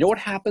 You know what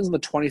happens on the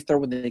 23rd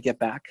when they get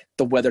back?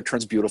 The weather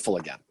turns beautiful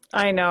again.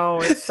 I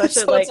know. It's such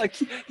so it's like,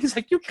 he's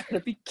like, you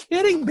gotta be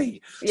kidding me.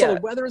 Yeah. So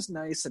the weather is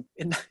nice.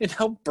 And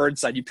how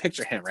Burnside, you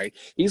picture him, right?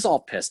 He's all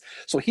pissed.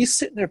 So he's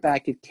sitting there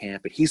back at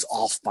camp and he's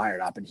all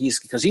fired up, and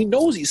because he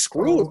knows he's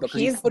screwed. Because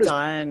he's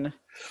done.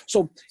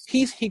 So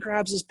he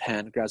grabs his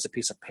pen, grabs a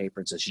piece of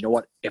paper and says, you know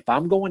what? If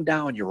I'm going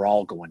down, you're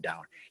all going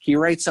down. He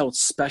writes out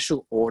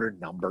Special Order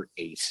Number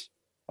 8,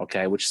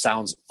 okay, which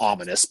sounds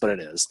ominous, but it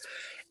is.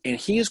 And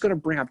he is going to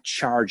bring up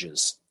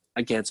charges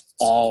against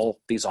all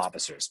these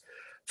officers.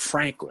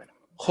 Franklin,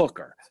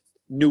 Hooker,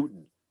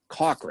 Newton,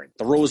 Cochrane,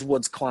 the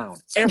Rosewoods clown.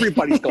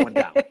 Everybody's going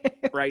down,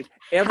 right?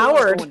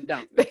 Everyone's going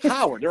down.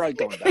 Howard, they're all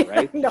going down,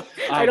 right? No,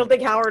 I don't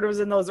think Howard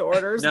was in those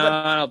orders. No,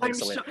 I don't think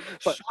so.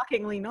 But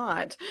shockingly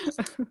not.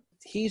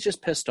 He's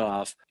just pissed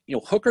off. You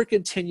know, Hooker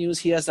continues.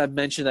 He has, I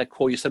mentioned that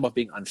quote you said about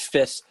being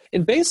unfit.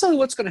 And basically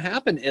what's going to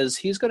happen is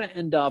he's going to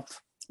end up,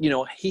 you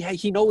know,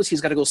 he knows he's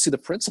got to go see the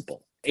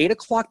principal.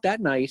 8:00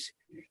 that night,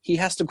 he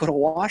has to go to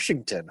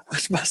Washington,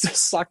 which must have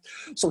sucked.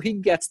 So he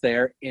gets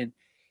there and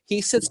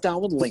he sits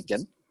down with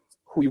Lincoln,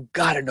 who you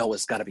got to know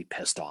has got to be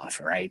pissed off,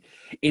 right?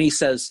 And he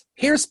says,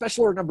 here's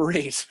Special Order Number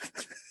 8.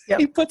 Yep.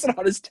 He puts it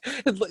on his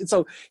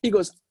so he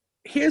goes,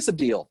 here's the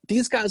deal.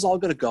 These guys all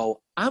going to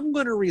go. I'm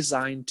going to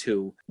resign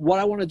too. What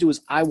I want to do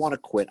is I want to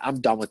quit. I'm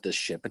done with this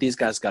shit, but these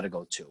guys got to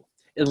go too.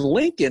 And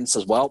Lincoln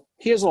says, well,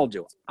 here's what I'll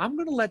do. I'm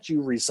going to let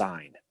you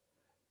resign,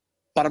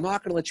 but I'm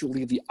not going to let you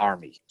leave the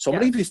army. So I'm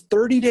going to give you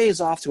 30 days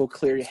off to go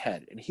clear your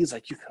head. And he's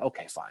like,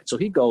 okay, fine. So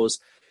he goes.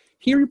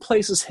 He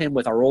replaces him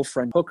with our old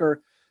friend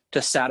Hooker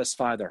to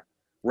satisfy the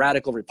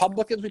radical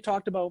Republicans we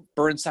talked about.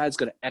 Burnside's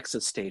going to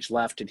exit stage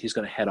left, and he's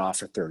going to head off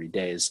for 30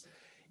 days.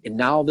 And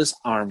now this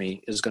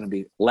army is going to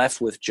be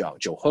left with Joe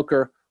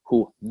Hooker,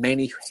 who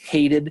many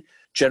hated.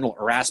 General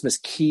Erasmus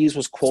Keyes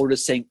was quoted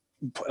as saying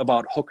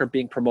about Hooker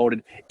being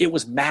promoted, it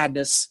was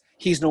madness.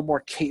 He's no more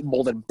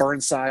capable than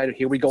Burnside.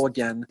 Here we go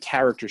again.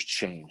 Characters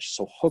change.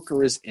 So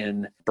Hooker is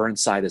in,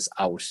 Burnside is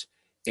out.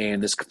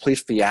 And this complete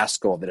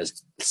fiasco that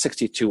is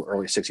 62,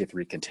 early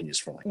 63 continues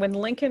for Lincoln. When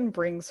Lincoln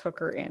brings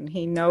Hooker in,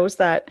 he knows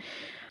that,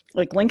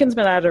 like, Lincoln's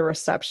been at a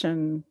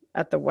reception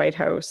at the White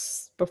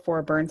House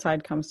before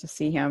Burnside comes to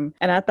see him.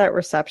 And at that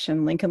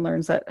reception, Lincoln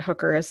learns that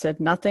Hooker has said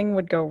nothing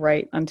would go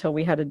right until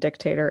we had a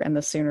dictator, and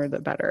the sooner the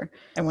better.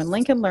 And when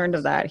Lincoln learned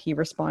of that, he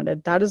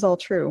responded, that is all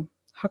true.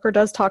 Hooker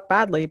does talk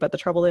badly, but the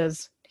trouble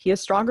is he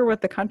is stronger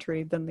with the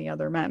country than the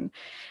other men.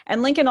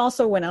 And Lincoln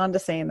also went on to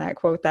say in that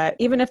quote that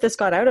even if this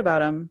got out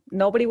about him,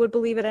 nobody would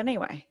believe it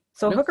anyway.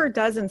 So Hooker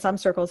does, in some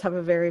circles, have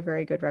a very,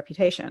 very good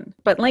reputation.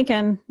 But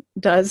Lincoln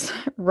does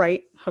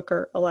write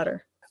Hooker a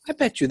letter. I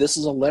bet you this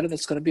is a letter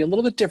that's going to be a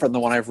little bit different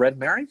than the one I've read,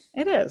 Mary.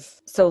 It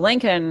is. So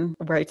Lincoln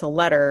writes a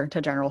letter to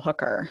General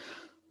Hooker.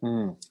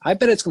 I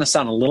bet it's going to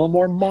sound a little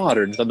more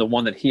modern than the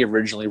one that he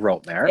originally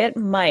wrote there. It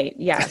might,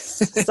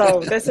 yes. So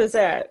this is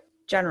it.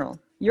 General,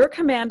 you're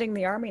commanding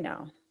the army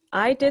now.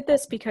 I did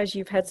this because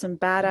you've had some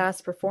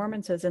badass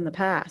performances in the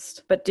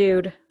past. But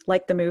dude,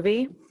 like the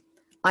movie,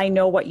 I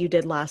know what you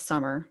did last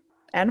summer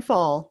and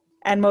fall,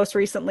 and most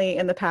recently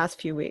in the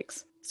past few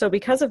weeks. So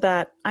because of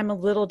that, I'm a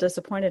little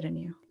disappointed in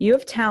you. You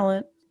have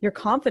talent, you're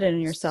confident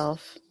in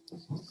yourself,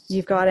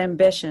 you've got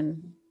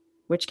ambition,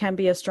 which can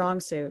be a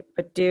strong suit.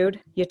 But dude,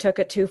 you took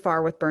it too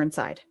far with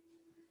Burnside.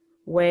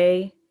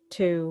 Way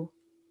too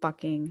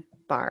fucking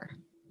far.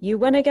 You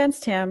went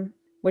against him,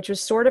 which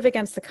was sort of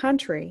against the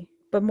country.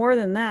 But more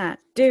than that,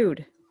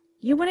 dude,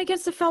 you went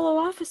against a fellow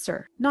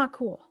officer. Not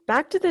cool.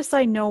 Back to this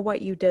I know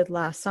what you did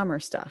last summer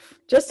stuff.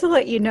 Just to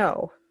let you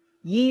know,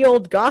 ye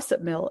old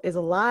gossip mill is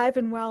alive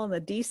and well in the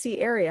DC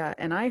area,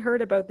 and I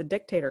heard about the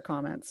dictator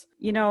comments.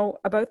 You know,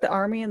 about the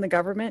army and the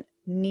government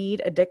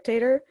need a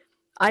dictator?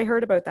 I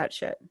heard about that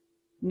shit.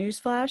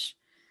 Newsflash,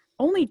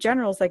 only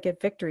generals that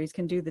get victories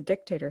can do the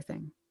dictator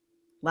thing.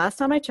 Last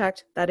time I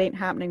checked, that ain't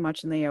happening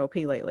much in the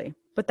AOP lately.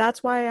 But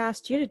that's why I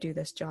asked you to do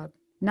this job.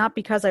 Not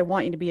because I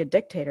want you to be a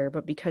dictator,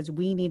 but because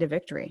we need a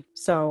victory.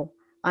 So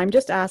I'm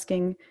just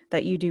asking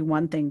that you do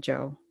one thing,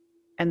 Joe,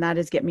 and that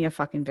is get me a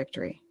fucking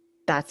victory.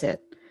 That's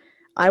it.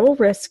 I will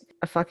risk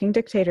a fucking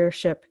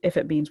dictatorship if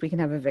it means we can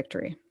have a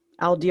victory.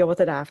 I'll deal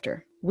with it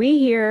after. We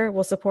here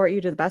will support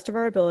you to the best of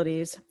our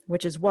abilities,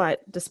 which is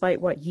what,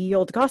 despite what ye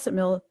old gossip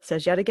mill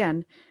says yet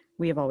again,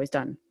 we have always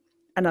done.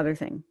 Another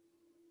thing,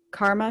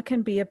 karma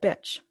can be a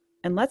bitch.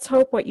 And let's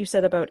hope what you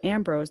said about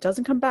Ambrose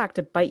doesn't come back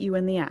to bite you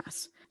in the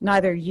ass.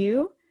 Neither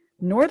you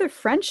nor the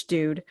French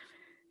dude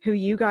who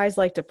you guys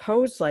like to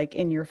pose like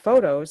in your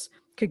photos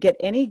could get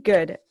any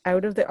good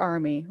out of the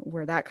army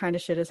where that kind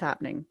of shit is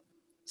happening.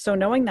 So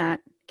knowing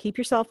that, keep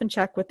yourself in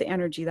check with the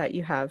energy that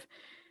you have.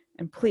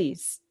 And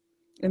please,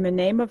 in the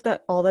name of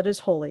all that is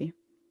holy,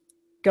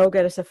 go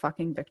get us a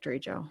fucking victory,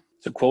 Joe.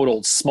 To quote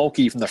old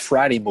Smokey from the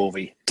Friday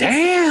movie,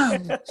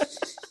 damn!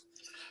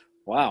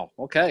 Wow.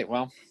 Okay.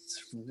 Well,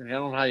 I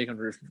don't know how you can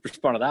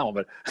respond to that one,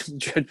 but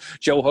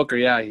Joe Hooker,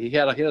 yeah, he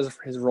has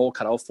his role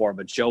cut out for him.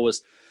 But Joe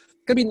was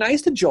going to be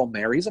nice to Joe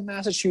Mary. He's a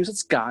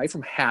Massachusetts guy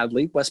from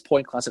Hadley, West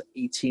Point, class of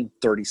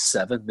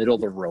 1837, middle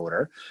of the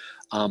roader.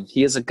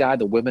 He is a guy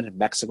the women in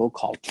Mexico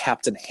called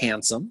Captain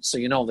Handsome. So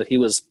you know that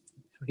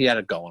he had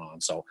it going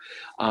on. So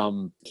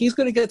he's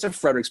going to get to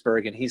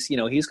Fredericksburg, and he's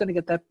going to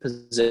get that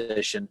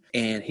position,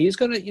 and he's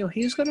going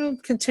to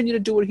continue to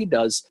do what he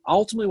does.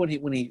 Ultimately,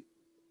 when he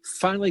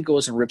finally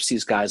goes and rips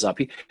these guys up,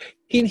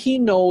 he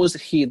knows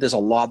that there's a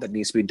lot that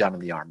needs to be done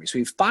in the army. So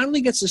he finally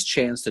gets his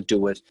chance to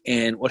do it,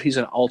 and what he's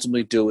going to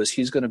ultimately do is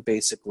he's going to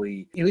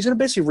basically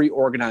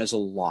reorganize a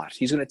lot.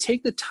 He's going to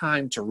take the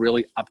time to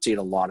really update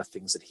a lot of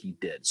things that he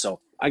did. So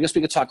I guess we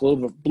could talk a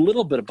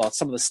little bit about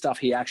some of the stuff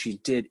he actually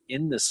did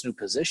in this new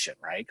position,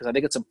 right? Because I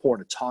think it's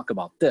important to talk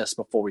about this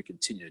before we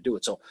continue to do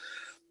it. So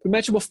we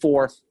mentioned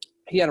before,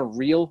 he had a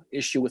real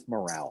issue with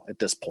morale at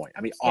this point.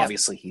 I mean,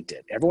 obviously he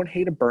did. Everyone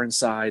hated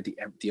Burnside.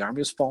 The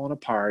army was falling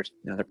apart.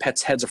 You know, their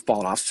pets' heads are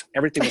falling off.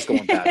 Everything was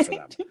going bad for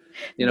them.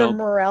 You know, the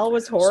morale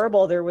was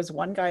horrible. There was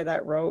one guy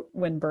that wrote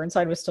when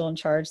Burnside was still in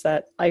charge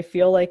that I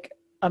feel like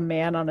a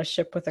man on a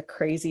ship with a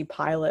crazy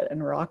pilot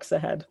and rocks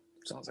ahead.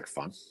 Sounds like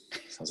fun.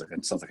 Sounds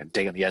like a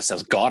day on the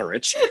SS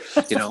Goderich.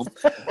 You know,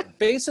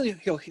 basically,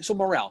 so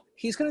morale.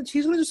 He's gonna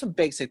do some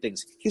basic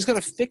things. He's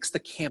gonna fix the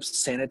camp's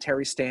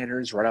sanitary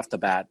standards right off the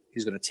bat.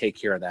 He's gonna take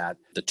care of that.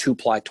 The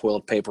 2-ply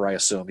toilet paper, I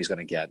assume, he's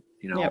gonna get.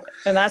 You know, yep.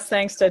 And that's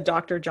thanks to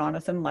Dr.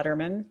 Jonathan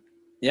Letterman.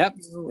 Yep,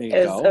 is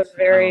a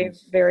very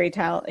very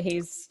talented.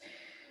 He's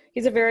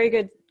a very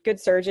good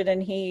surgeon,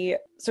 and he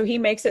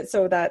makes it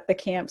so that the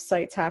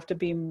campsites have to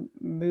be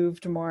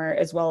moved more,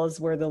 as well as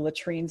where the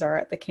latrines are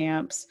at the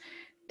camps.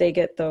 They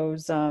get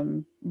those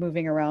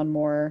moving around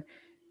more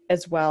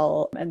as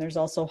well. And there's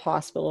also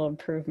hospital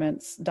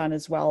improvements done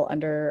as well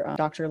under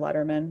Dr.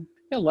 Letterman.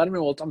 Yeah,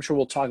 Letterman, I'm sure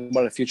we'll talk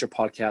about in a future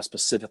podcast,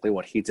 specifically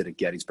what he did at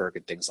Gettysburg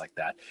and things like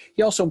that.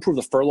 He also improved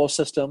the furlough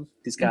system.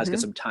 These guys get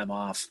some time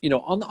off. You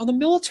know, on the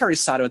military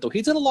side of it, though,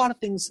 he did a lot of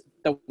things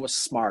that was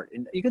smart.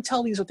 And you can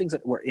tell these are things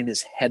that were in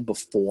his head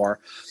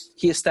before.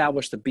 He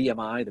established the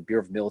BMI, the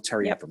Bureau of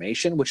Military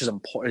Information, which is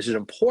an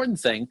important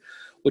thing,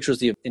 which was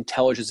the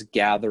intelligence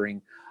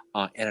gathering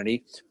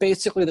entity.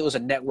 Basically, there was a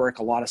network,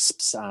 a lot of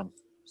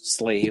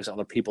slaves,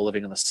 other people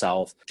living in the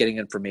South, getting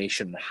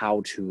information on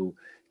how to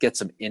get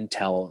some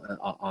intel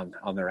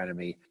on their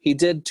enemy. He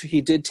did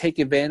take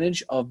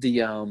advantage of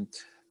the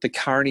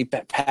Kearney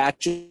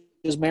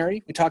patches,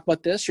 Mary. We talked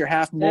about this. Your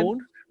Half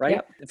Moon,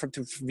 right? Yep.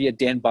 Via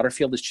Dan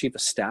Butterfield as chief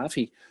of staff.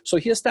 He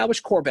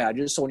established corps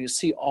badges. So when you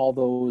see all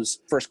those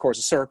first corps of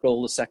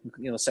Circle, the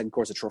second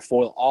corps of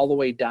Trefoil, all the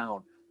way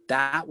down,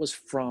 that was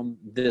from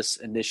this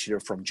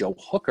initiative from Joe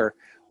Hooker.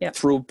 Yep.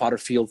 Through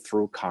Butterfield,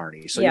 through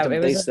Kearney. So it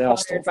was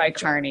inspired by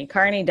Kearney.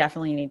 Kearney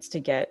definitely needs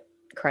to get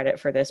credit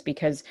for this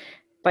because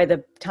By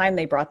the time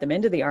they brought them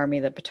into the Army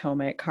of the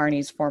Potomac,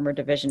 Kearny's former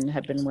division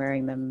had been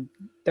wearing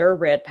their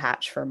red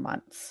patch for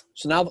months.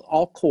 So now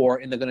all corps,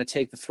 and they're going to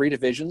take the 3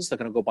 divisions. They're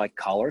going to go by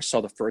color.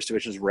 So the first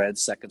division is red,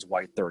 second's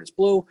white, third is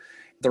blue.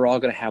 They're all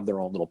going to have their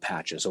own little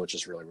patches. So it's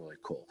just really, really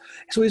cool.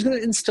 So he's going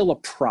to instill a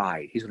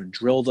pride. He's going to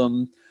drill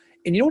them.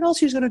 And you know what else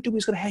he's going to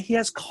do? He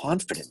has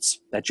confidence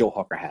that Joe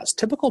Hooker has.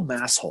 Typical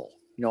masshole.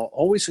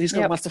 Always he's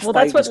going to want to fight. Well,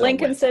 that's what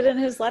Lincoln said in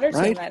his letter to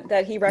right? him,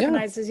 that he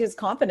recognizes his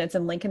confidence.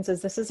 And Lincoln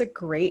says this is a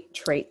great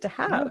trait to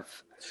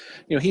have.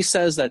 He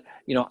says that,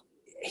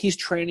 he's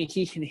training.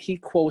 He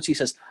quotes, he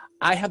says,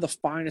 "I have the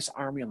finest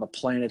army on the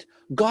planet.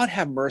 God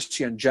have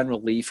mercy on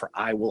General Lee, for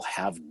I will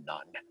have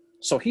none."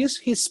 So he's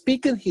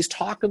speaking, he's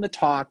talking the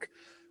talk.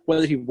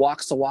 Whether he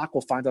walks the walk,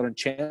 we'll find out in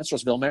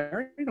Chancellorsville.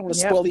 Mary, I don't want to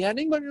spoil the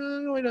ending, but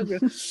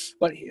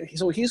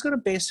so he's going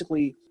to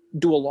basically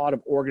do a lot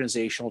of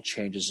organizational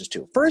changes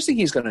too. First thing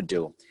he's going to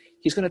do,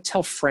 he's going to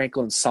tell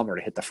Franklin and Sumner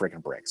to hit the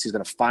freaking bricks. He's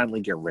going to finally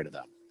get rid of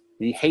them.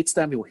 He hates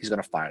them. He's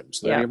going to fire them.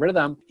 So they're going to get rid of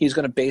them. He's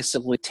going to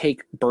basically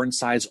take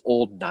Burnside's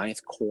old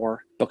 9th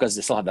Corps, because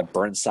they still have the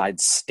Burnside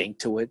stink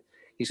to it.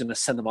 He's going to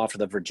send them off to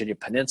the Virginia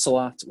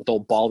Peninsula with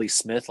old Baldy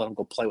Smith, let him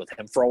go play with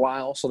him for a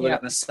while. So they're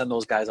going to send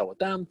those guys out with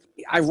them.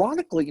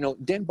 Ironically,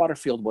 Dan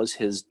Butterfield was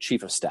his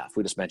chief of staff.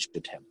 We just mentioned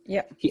him.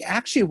 Yeah. He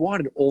actually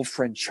wanted old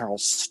friend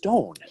Charles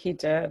Stone. He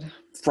did.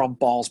 From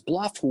Ball's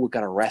Bluff, who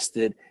got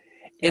arrested.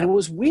 And it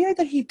was weird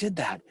that he did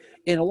that.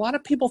 And a lot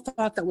of people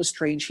thought that was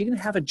strange. He didn't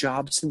have a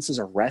job since his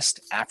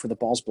arrest after the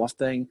Ball's Bluff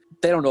thing.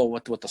 They don't know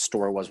what the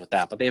story was with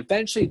that. But they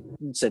eventually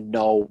said,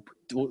 no,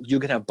 you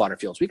can have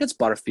Butterfield. So he gets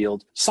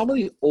Butterfield. Some of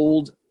the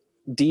old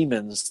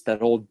demons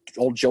that old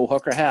Joe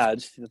Hooker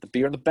had, the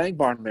beer and the bang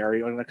barn,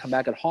 Mary, are going to come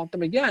back and haunt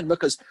them again,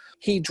 because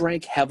he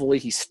drank heavily.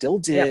 He still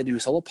did. Yep. He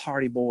was a little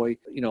party boy.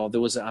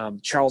 There was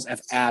Charles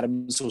F.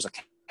 Adams, who was a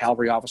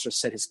cavalry officer,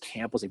 said his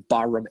camp was a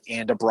barroom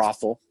and a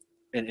brothel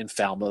in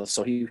Falmouth.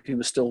 So he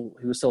was still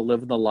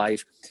living the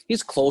life.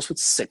 He's close with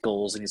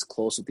Sickles, and he's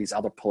close with these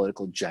other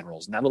political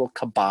generals, and that little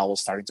cabal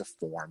is starting to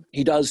form.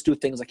 He does do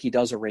things like he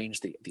does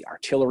arrange the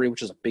artillery,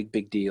 which is a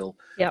big deal.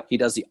 Yep. He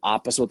does the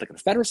opposite of what the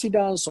Confederacy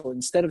does. So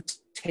instead of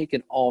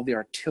taking all the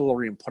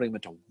artillery and putting them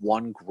into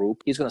one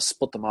group, he's going to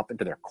split them up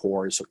into their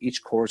corps. So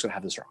each corps is going to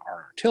have this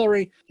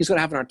artillery. He's going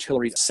to have an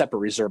artillery separate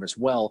reserve as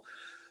well.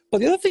 But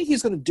the other thing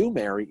he's going to do,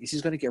 Mary, is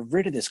he's going to get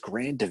rid of this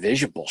Grand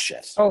Division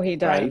bullshit. Oh, he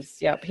does. Right?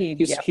 Yep.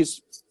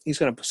 He's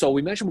going to. So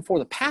we mentioned before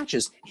the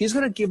patches. He's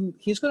going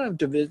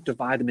to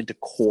divide them into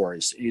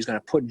corps. He's going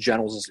to put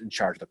generals in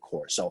charge of the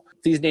corps. So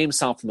these names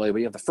sound familiar. But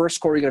you have the first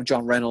corps. You have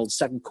John Reynolds.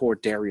 Second corps,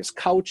 Darius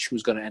Couch,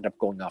 who's going to end up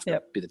going off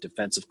to be the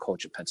defensive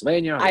coach of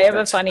Pennsylvania. I have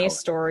a funny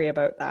story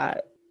about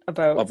that.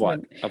 About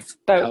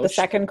the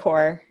Second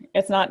Corps.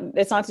 It's not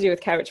to do with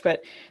Couch,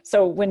 but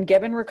so when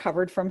Gibbon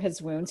recovered from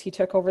his wounds, he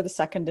took over the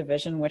 2nd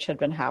Division, which had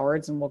been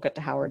Howard's, and we'll get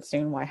to Howard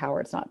soon, why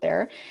Howard's not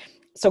there.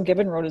 So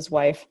Gibbon wrote his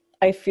wife,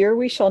 "I fear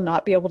we shall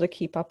not be able to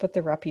keep up with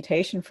the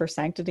reputation for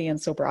sanctity and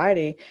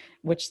sobriety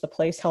which the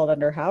place held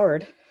under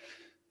Howard."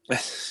 Well,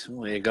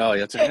 there you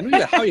go.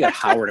 How you got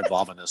Howard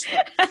involved in this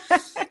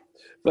one?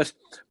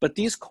 But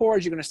these corps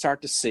you're going to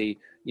start to see,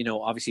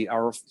 obviously,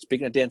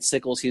 speaking of Dan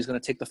Sickles, he's going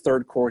to take the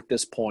 3rd Corps at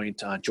this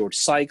point. George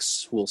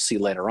Sykes, who we'll see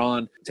later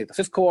on, take the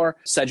 5th Corps.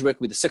 Sedgwick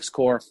will be the 6th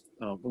Corps.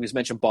 We just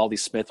mentioned Baldy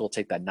Smith will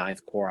take that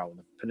 9th Corps out on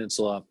the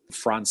peninsula.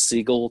 Franz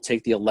Sigel will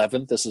take the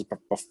 11th. This is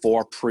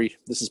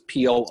this is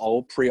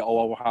POO,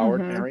 pre-OO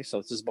Howard, Mary. So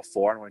this is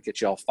before. I don't want to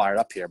get you all fired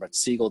up here, but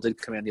Sigel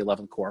did command the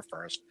 11th Corps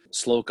first.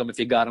 Slocum, if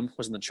you got him,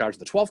 was in charge of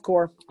the 12th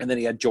Corps. And then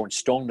he had George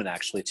Stoneman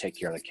actually take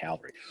care of the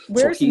cavalry.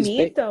 Where's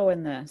Meade, though,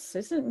 in this?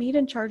 Isn't Meade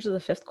in charge of the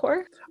 5th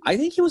Corps? I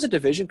think he was a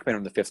division commander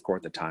in the 5th Corps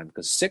at the time,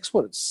 because Sykes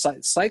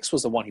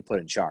was the one he put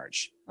in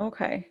charge.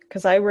 Okay,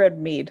 because I read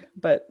Meade,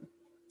 but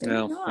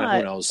no,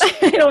 who knows?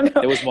 I don't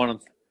know. It was one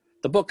of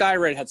the book I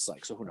read had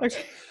Sykes, so who knows?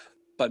 Okay.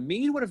 But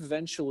Meade would have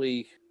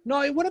eventually.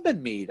 No, it would have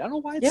been Meade. I don't know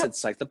why it said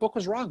Sykes. The book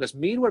was wrong, because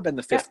Meade would have been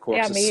the 5th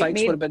Corps. So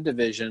Sykes would have been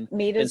division,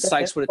 and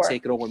Sykes would have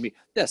taken over Meade.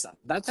 Yes,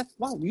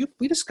 wow,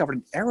 we discovered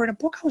an error in a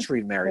book I was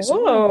reading, Mary.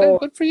 So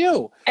good for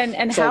you.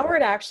 And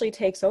Howard actually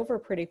takes over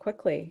pretty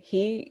quickly.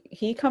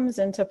 He comes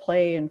into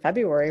play in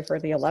February for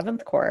the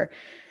 11th Corps,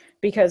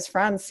 because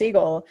Franz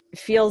Sigel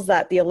feels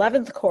that the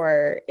 11th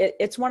Corps,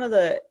 it's one of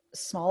the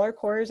smaller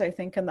corps, I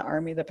think, in the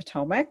Army of the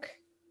Potomac.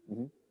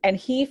 Mm-hmm. And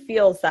he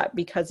feels that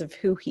because of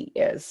who he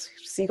is,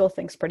 Sigel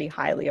thinks pretty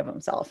highly of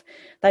himself,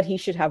 that he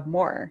should have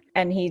more.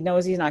 And he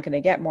knows he's not going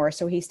to get more,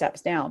 so he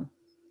steps down.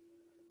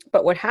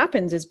 But what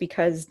happens is,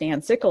 because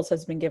Dan Sickles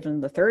has been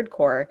given the 3rd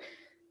Corps,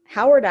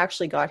 Howard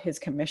actually got his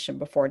commission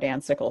before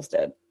Dan Sickles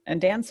did.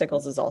 And Dan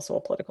Sickles is also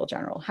a political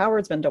general.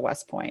 Howard's been to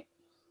West Point,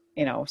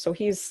 so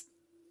he's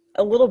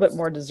a little bit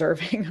more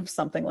deserving of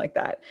something like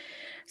that.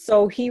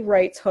 So he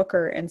writes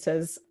Hooker and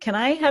says, "Can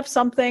I have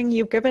something?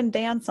 You've given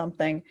Dan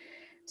something."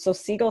 So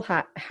Sigel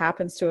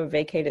happens to have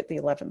vacated the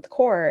 11th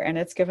Corps, and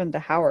it's given to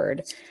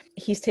Howard.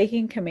 He's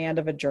taking command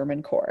of a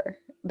German corps.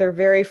 They're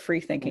very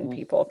free-thinking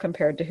people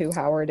compared to who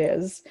Howard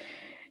is.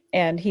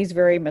 And he's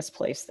very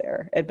misplaced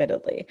there,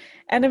 admittedly.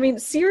 And I mean,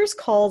 Sears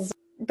calls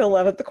the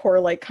 11th Corps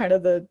like kind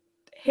of the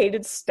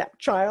hated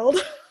stepchild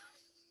of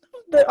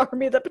the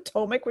Army of the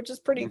Potomac, which is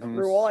pretty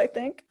cruel, I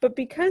think. But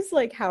because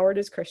like Howard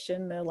is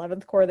Christian, the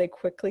 11th Corps, they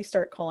quickly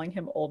start calling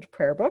him Old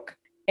Prayer Book.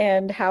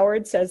 And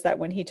Howard says that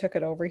when he took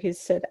it over, he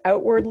said,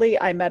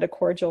 outwardly, I met a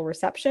cordial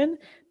reception,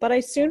 but I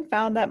soon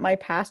found that my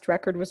past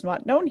record was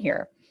not known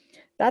here.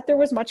 That there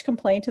was much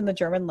complaint in the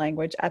German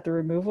language at the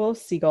removal of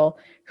Siegel,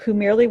 who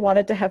merely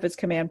wanted to have his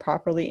command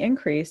properly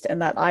increased,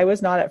 and that I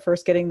was not at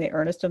first getting the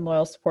earnest and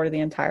loyal support of the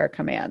entire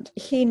command.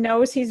 He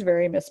knows he's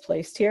very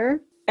misplaced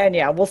here. And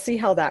yeah, we'll see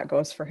how that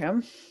goes for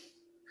him.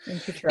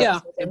 Yeah,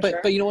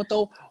 but you know what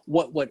though?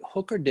 What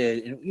Hooker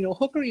did, and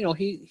Hooker,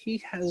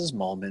 he has his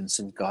moments,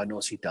 and God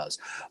knows he does.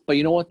 But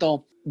you know what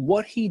though?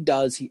 What he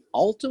does, he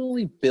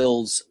ultimately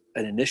builds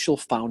an initial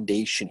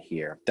foundation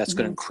here that's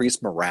going to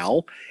increase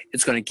morale.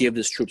 It's going to give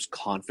his troops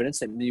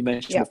confidence. And you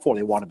mentioned before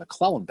they wanted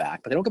McClellan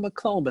back, but they don't get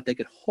McClellan, but they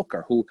get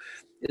Hooker, who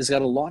has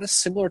got a lot of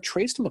similar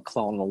traits to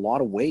McClellan in a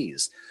lot of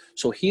ways.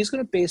 So he's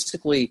going to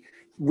basically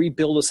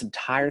rebuild this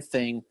entire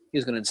thing.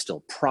 He's going to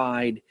instill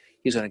pride.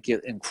 He's going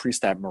to increase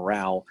that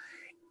morale,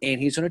 and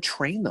he's going to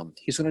train them.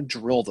 He's going to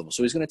drill them.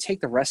 So he's going to take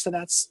the rest of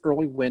that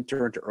early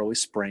winter into early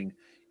spring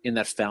in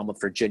that Falmouth,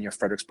 Virginia,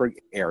 Fredericksburg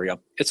area.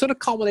 It's going to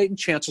culminate in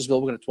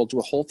Chancellorsville. We'll do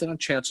a whole thing on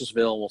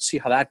Chancellorsville. We'll see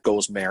how that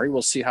goes, Mary.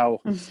 We'll see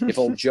how if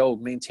old Joe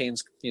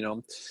maintains,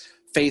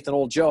 faith in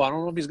old Joe. I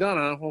don't know if he's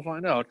gonna. We'll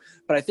find out.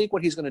 But I think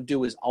what he's going to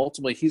do is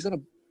ultimately he's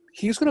going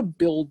to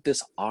build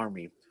this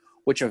army,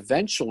 which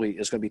eventually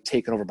is going to be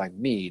taken over by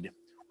Meade,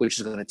 which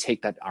is going to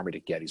take that army to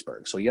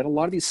Gettysburg. So you got a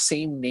lot of these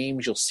same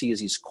names you'll see as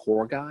these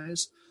core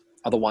guys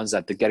are the ones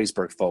that the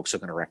Gettysburg folks are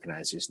going to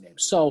recognize these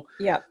names. So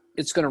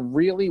it's going to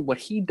really, what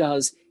he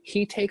does,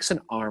 he takes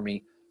an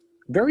army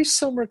very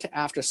similar to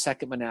after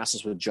Second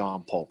Manassas with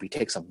John Pope. He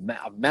takes a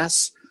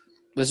mess.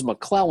 This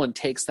McClellan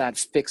takes that,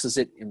 fixes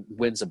it, and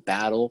wins a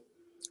battle.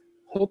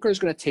 Hooker's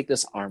going to take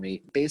this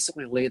army,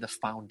 basically lay the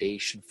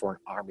foundation for an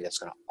army that's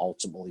going to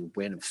ultimately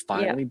win and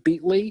finally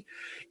beat Lee.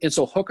 And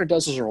so Hooker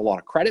does deserve a lot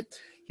of credit.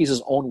 He's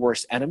his own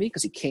worst enemy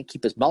because he can't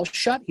keep his mouth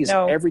shut. He's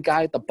every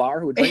guy at the bar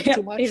who drinks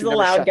too much. He's the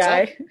loud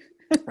guy.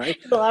 Right?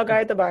 He's the loud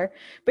guy at the bar.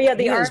 But yeah,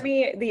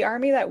 the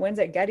army that wins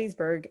at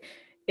Gettysburg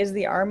is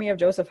the army of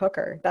Joseph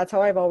Hooker. That's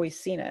how I've always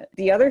seen it.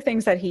 The other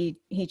things that he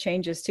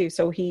changes too.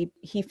 So he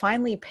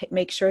finally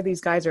makes sure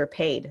these guys are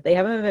paid. They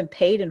haven't been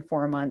paid in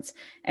 4 months.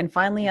 And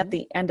finally at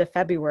the end of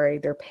February,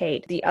 they're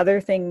paid. The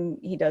other thing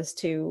he does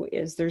too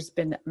is there's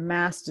been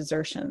mass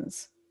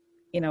desertions,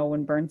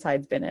 when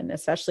Burnside's been in,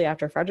 especially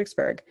after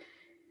Fredericksburg.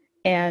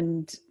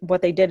 And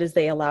what they did is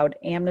they allowed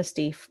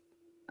amnesty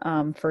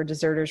for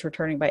deserters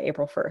returning by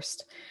April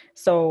 1st.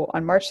 So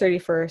on March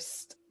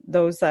 31st,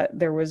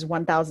 there was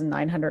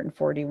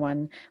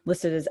 1,941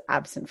 listed as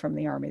absent from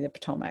the Army of the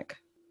Potomac,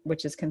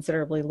 which is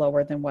considerably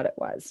lower than what it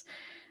was.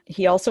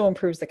 He also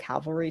improves the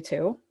cavalry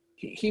too.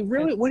 He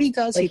really, what he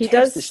does, he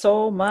does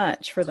so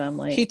much for them.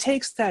 Like he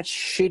takes that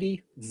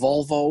shitty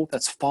Volvo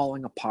that's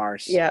falling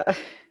apart. Yeah.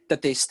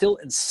 That they still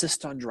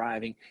insist on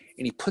driving,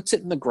 and he puts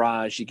it in the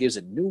garage. He gives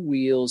it new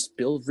wheels,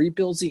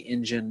 rebuilds the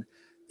engine,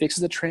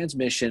 fixes the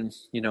transmission,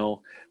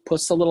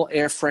 puts the little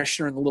air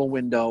freshener in the little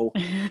window,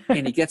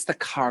 and he gets the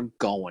car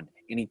going,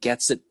 and he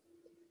gets it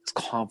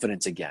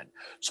confidence again.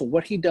 So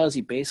what he does, he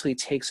basically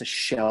takes a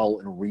shell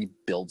and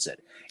rebuilds it.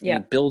 He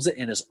builds it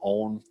in his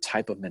own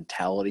type of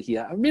mentality. He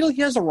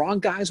has the wrong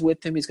guys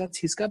with him. He's got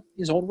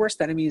his own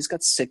worst enemy. He's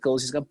got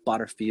Sickles. He's got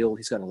Butterfield.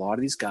 He's got a lot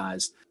of these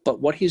guys. But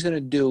what he's going to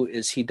do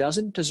is he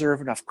doesn't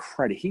deserve enough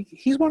credit.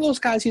 He's one of those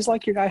guys. He's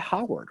like your guy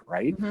Howard,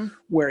 right?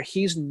 Where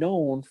he's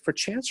known for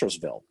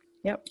Chancellorsville.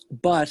 Yep.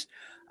 But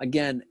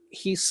again,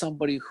 he's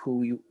somebody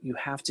who you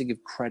have to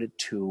give credit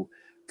to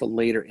for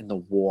later in the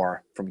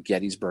war from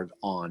Gettysburg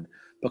on,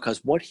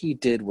 because what he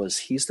did was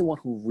he's the one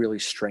who really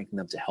strengthened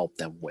them to help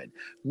them win.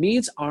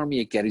 Meade's army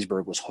at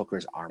Gettysburg was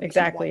Hooker's army.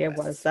 Exactly, it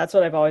was. That's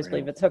what I've always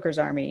believed. It's Hooker's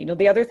army.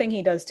 The other thing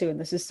he does too, and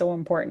this is so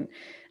important,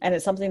 and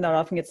it's something that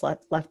often gets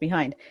left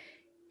behind,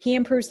 he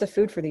improves the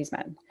food for these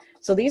men.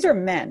 So these are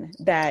men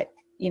that,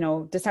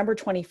 December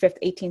 25th,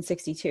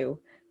 1862,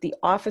 the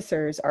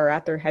officers are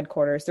at their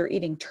headquarters. They're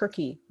eating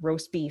turkey,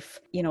 roast beef,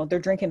 they're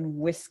drinking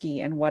whiskey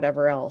and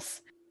whatever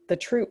else. The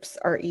troops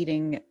are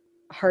eating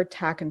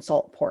hardtack and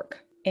salt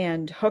pork.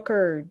 And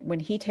Hooker, when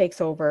he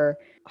takes over,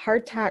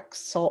 hardtack,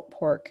 salt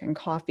pork, and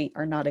coffee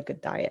are not a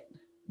good diet.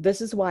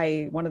 This is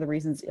why one of the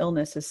reasons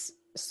illness is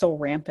so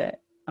rampant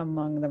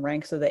among the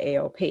ranks of the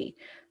AOP.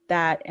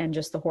 That and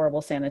just the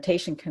horrible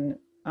sanitation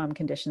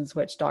conditions,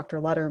 which Dr.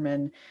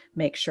 Letterman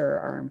makes sure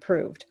are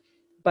improved.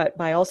 But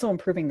by also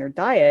improving their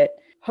diet,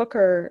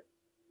 Hooker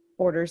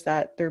orders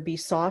that there be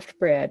soft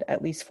bread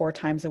at least 4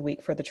 times a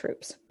week for the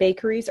troops.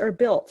 Bakeries are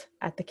built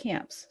at the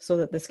camps so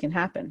that this can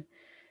happen.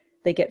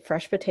 They get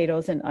fresh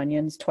potatoes and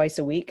onions twice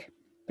a week,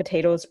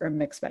 potatoes or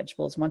mixed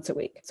vegetables once a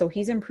week. So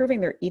he's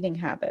improving their eating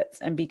habits.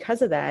 And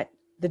because of that,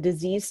 the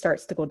disease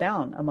starts to go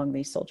down among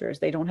these soldiers.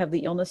 They don't have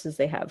the illnesses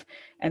they have.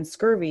 And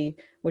scurvy,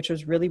 which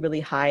was really,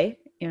 really high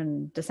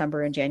in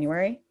December and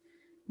January,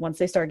 once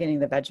they start getting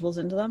the vegetables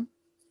into them,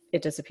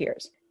 it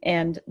disappears.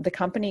 And the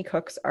company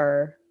cooks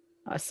are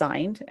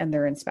assigned and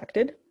they're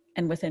inspected.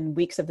 And within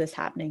weeks of this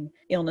happening,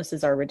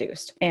 illnesses are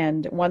reduced.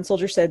 And one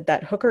soldier said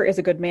that Hooker is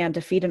a good man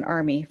to feed an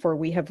army, for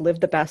we have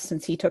lived the best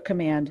since he took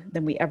command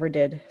than we ever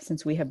did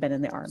since we have been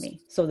in the army.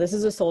 So this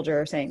is a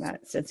soldier saying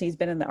that since he's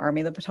been in the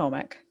Army of the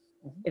Potomac,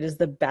 it is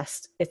the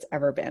best it's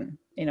ever been.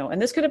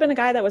 And this could have been a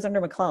guy that was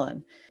under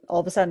McClellan. All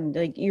of a sudden,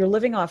 like, you're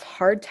living off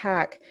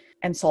hardtack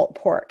and salt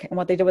pork. And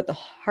what they did with the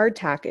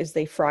hardtack is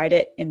they fried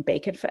it in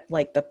bacon fat,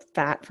 like the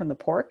fat from the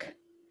pork.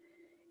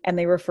 And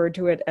they referred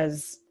to it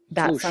as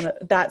that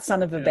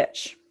son of a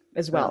bitch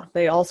as well. Yeah.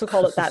 They also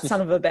called it that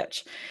son of a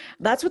bitch.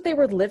 That's what they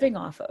were living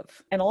off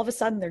of. And all of a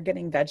sudden they're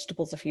getting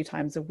vegetables a few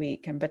times a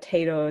week and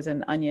potatoes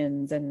and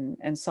onions and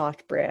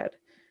soft bread.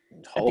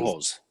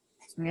 Ho-hos.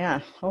 Yeah.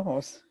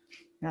 Ho-hos.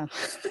 Yeah.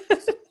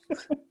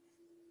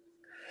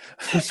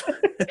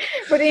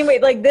 But anyway,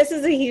 like, this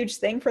is a huge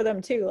thing for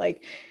them too.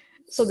 Like,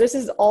 so this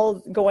is all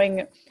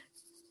going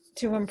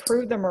to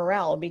improve the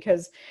morale,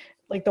 because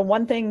like the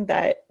one thing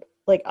that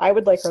like I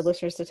would like our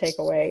listeners to take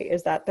away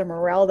is that the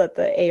morale that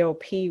the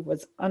AOP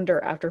was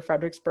under after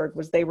Fredericksburg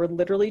was they were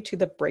literally to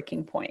the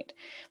breaking point.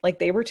 Like,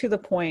 they were to the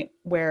point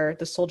where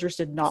the soldiers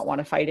did not want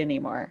to fight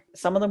anymore.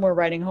 Some of them were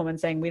writing home and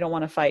saying, we don't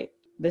want to fight.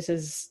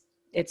 It's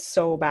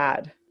so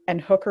bad.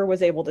 And Hooker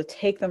was able to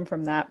take them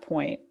from that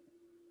point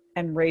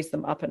and raise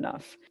them up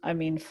enough. I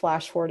mean,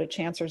 flash forward to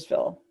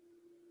Chancellorsville.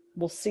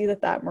 We'll see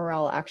that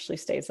morale actually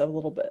stays a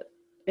little bit.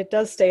 It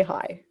does stay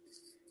high.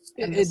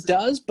 It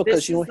does,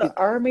 because the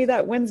army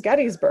that wins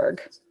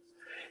Gettysburg.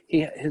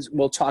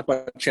 We'll talk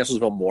about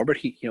Chancellorsville more, but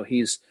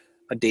he's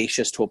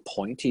audacious to a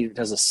point. He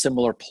has a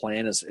similar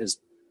plan as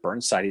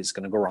Burnside. He's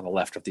going to go around the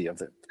left of the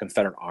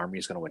Confederate army.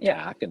 He's going to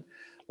attack, and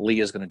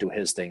Lee is going to do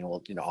his thing,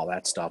 and all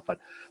that stuff. But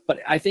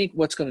I think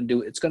what's going to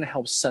do, it's going to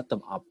help set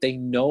them up. They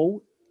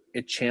know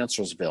at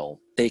Chancellorsville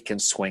they can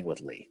swing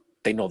with Lee.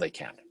 They know they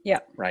can. Yeah.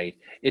 Right.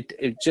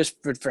 It just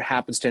for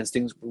happenstance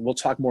things. We'll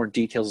talk more in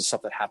details of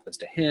stuff that happens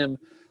to him.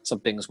 Some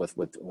things with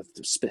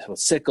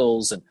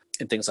Sickles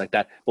and things like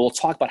that. But we'll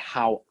talk about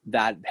how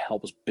that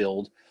helps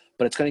build.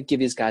 But it's going to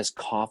give these guys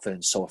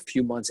confidence. So a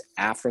few months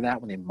after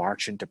that, when they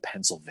march into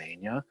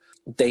Pennsylvania,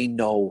 they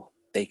know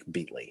they can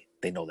beat Lee.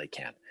 They know they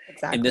can.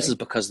 Exactly. And this is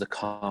because of the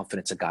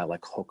confidence a guy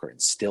like Hooker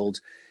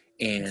instilled.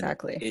 And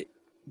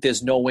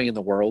there's no way in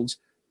the world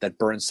that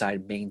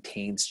Burnside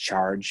maintains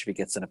charge if he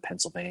gets into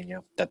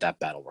Pennsylvania, that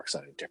battle works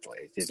out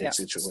differently. It's not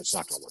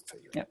going to work for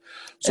you. Yeah.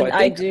 So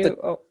I think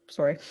I was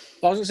going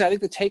to say, I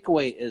think the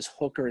takeaway is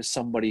Hooker is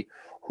somebody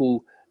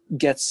who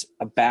gets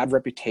a bad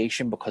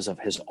reputation because of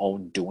his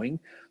own doing,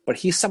 but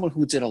he's someone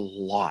who did a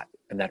lot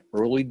in that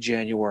early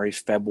January,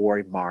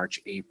 February, March,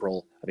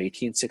 April of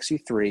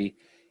 1863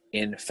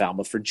 in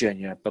Falmouth,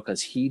 Virginia,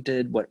 because he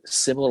did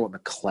similar what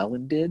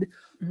McClellan did.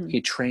 Mm-hmm.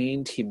 He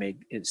trained, he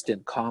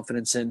instilled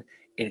confidence in,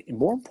 and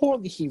more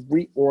importantly, he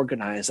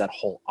reorganized that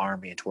whole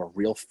army into a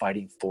real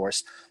fighting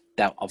force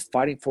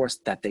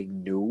that they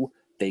knew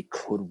they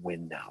could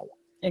win now.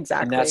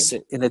 Exactly. And that's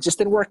it. And it just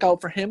didn't work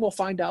out for him. We'll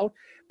find out,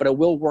 but it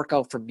will work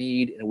out for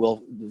Meade, and it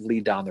will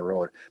lead down the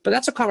road. But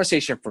that's a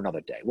conversation for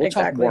another day. We'll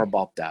talk more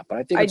about that. But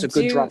I think it's a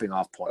good dropping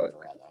off point.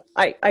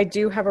 I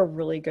do have a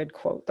really good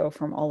quote though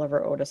from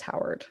Oliver Otis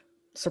Howard.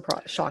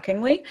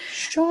 Shockingly,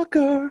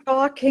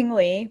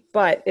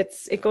 but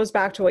it goes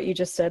back to what you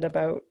just said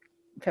about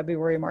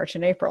February, March,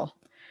 and April.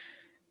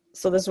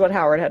 So this is what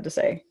Howard had to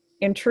say.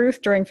 In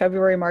truth, during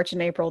February, March,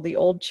 and April, the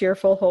old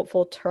cheerful,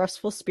 hopeful,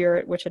 trustful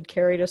spirit which had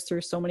carried us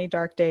through so many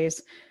dark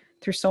days,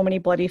 through so many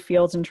bloody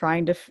fields and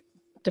trying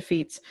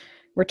defeats,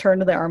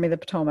 returned to the Army of the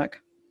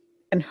Potomac.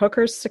 And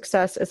Hooker's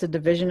success as a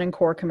division and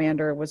corps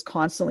commander was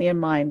constantly in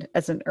mind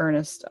as an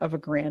earnest of a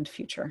grand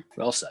future.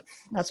 Well said.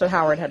 That's what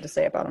Howard had to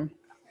say about him.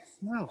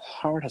 Well,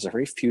 Howard has a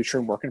great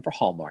future working for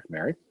Hallmark,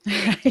 Mary.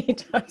 He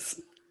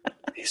does.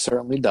 He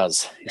certainly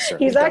does.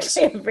 He's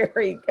actually a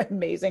very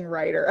amazing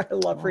writer. I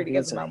love reading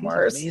his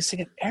memoirs. He's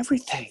amazing at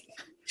everything.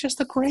 He's just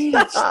the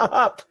greatest.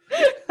 Stop.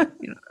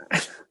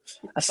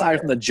 Aside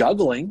from the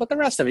juggling, but the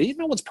rest of it,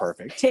 no one's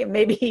perfect. Hey,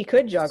 maybe he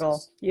could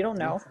juggle. You don't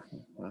know.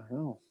 I don't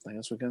know. I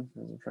guess we're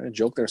trying to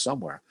joke there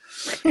somewhere.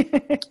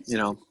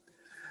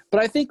 But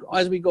I think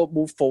as we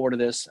move forward to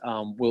this,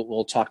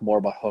 we'll talk more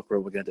about Hooker.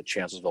 We'll get into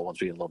Chancellorsville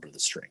once we get a little bit of the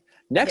string.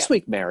 Next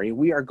week, Mary,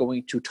 we are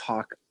going to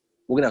talk.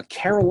 We're going to have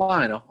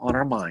Carolina on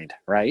our mind,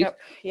 right? Yep.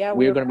 Yeah,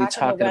 we're going to be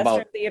talking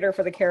about theater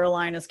for the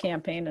Carolinas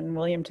campaign and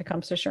William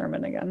Tecumseh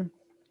Sherman again.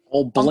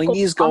 Old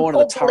Blingy's going to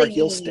the Tar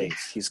Heel State.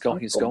 He's going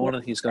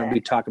to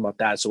be talking about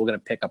that. So we're going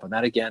to pick up on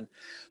that again.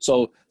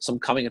 So some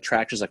coming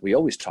attractions like we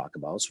always talk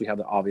about. So we have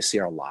obviously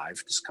our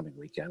live this coming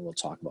weekend. We'll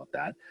talk about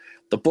that.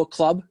 The book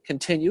club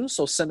continues.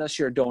 So send us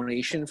your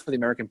donation for the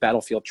American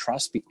Battlefield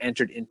Trust. Be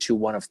entered into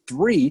one of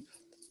 3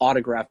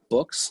 autographed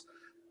books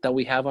that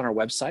we have on our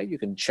website. You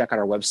can check out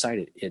our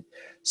website at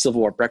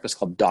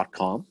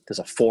CivilWarBreakfastClub.com. There's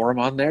a forum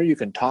on there. You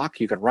can talk.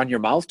 You can run your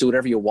mouth. Do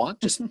whatever you want.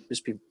 Just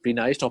be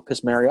nice. Don't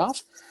piss Mary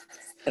off.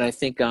 And I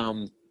think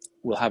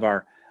we'll have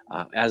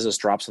as this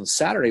drops on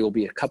Saturday, we'll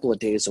be a couple of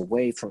days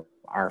away from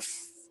our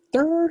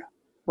 3rd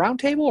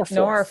roundtable or fourth?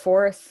 No, Our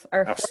fourth.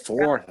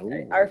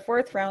 Ooh. our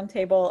fourth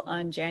roundtable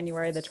on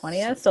January the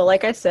 20th. So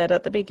like I said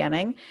at the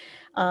beginning,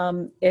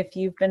 if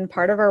you've been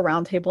part of our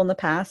roundtable in the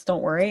past,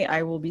 don't worry,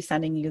 I will be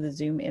sending you the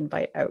Zoom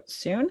invite out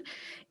soon.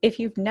 If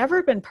you've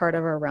never been part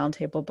of our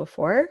roundtable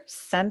before,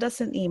 send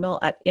us an email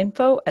at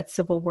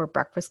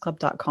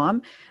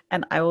info@civilwarbreakfastclub.com,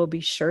 and I will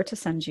be sure to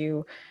send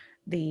you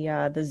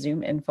the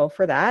Zoom info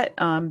for that.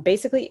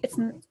 Basically,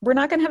 we're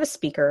not going to have a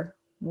speaker.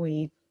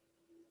 We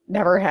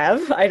never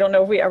have. I don't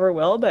know if we ever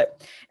will,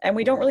 and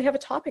we don't really have a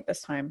topic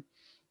this time.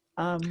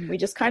 We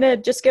just kind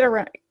of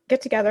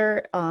get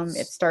together.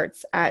 It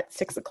starts at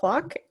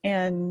 6:00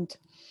 and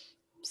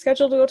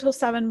scheduled to go till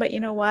 7. But you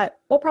know what?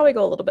 We'll probably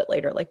go a little bit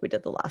later, like we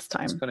did the last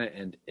time. It's going to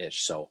end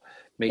ish. So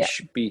be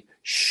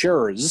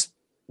sures,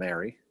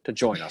 Mary, to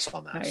join us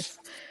on that. Nice.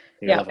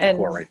 Your love and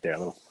core right there.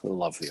 Little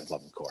love for you,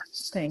 love and core.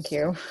 Thank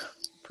you.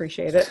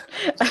 Appreciate it.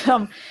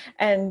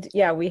 And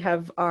yeah, we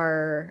have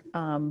our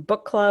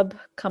book club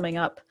coming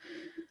up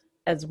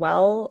as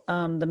well.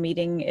 The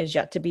meeting is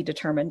yet to be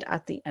determined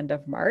at the end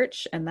of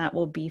March, and that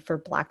will be for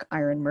Black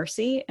Iron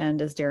Mercy.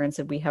 And as Darren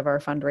said, we have our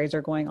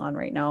fundraiser going on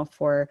right now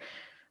for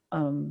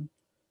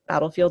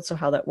Battlefield. So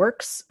how that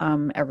works,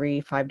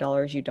 every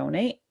 $5 you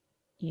donate,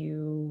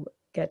 you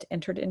get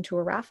entered into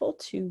a raffle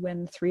to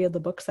win 3 of the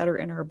books that are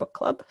in our book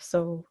club.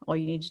 So all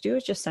you need to do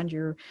is just send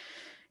your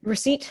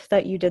receipt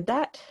that you did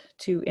that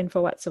to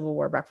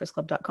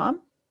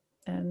info@civilwarbreakfastclub.com,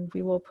 and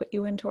we will put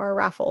you into our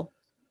raffle.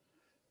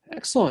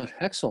 Excellent.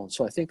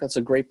 So I think that's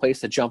a great place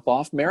to jump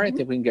off, Mary. I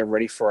think we can get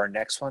ready for our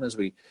next one as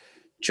we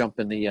jump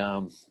in the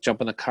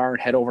car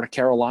and head over to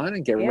Carolina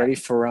and get ready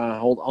for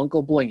old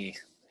Uncle Blingy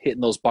hitting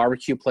those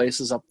barbecue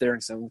places up there in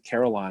South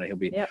Carolina.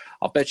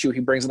 I'll bet you he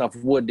brings enough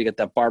wood to get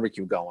that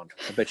barbecue going.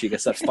 I bet you he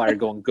gets that fire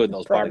going good in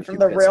those barbecue from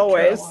the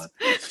railways.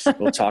 We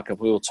will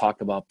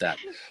talk about that.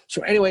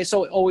 So anyway,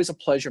 so always a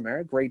pleasure,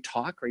 Mary. Great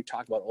talk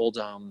about old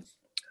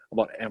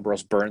about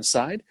Ambrose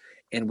Burnside,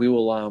 and we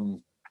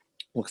will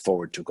look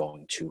forward to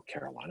going to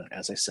Carolina,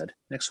 as I said,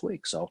 next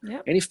week. So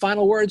any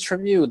final words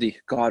from you, the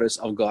goddess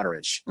of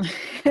Goderich?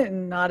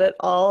 Not at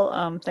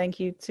all. Thank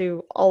you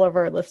to all of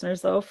our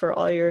listeners, though, for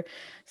all your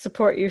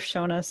support you've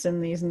shown us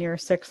in these near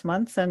 6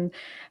 months. And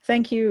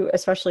thank you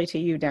especially to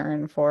you,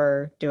 Darren,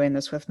 for doing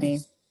this with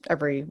me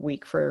every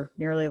week for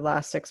nearly the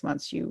last 6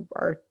 months. You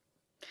are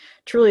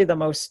truly the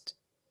most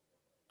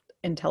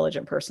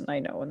intelligent person I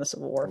know in the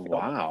Civil War field.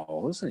 Wow,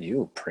 listen to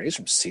you. Praise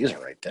from Caesar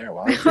right there.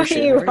 Wow,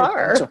 you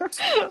are.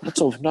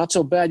 Not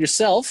so bad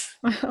yourself.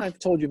 I've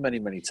told you many,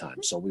 many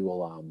times. So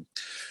we'll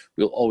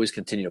always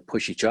continue to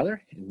push each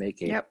other and make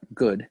a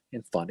good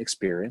and fun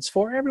experience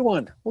for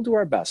everyone. We'll do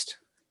our best.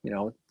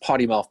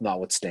 Potty mouth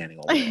notwithstanding.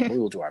 We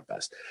will do our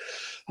best.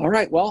 All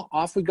right, well,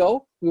 off we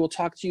go. We will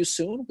talk to you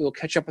soon. We will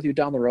catch up with you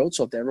down the road.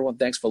 So to everyone,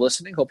 thanks for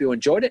listening. Hope you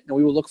enjoyed it. And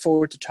we will look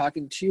forward to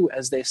talking to you,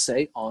 as they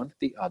say, on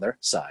the other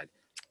side.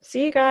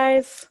 See you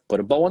guys. Put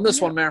a bow on this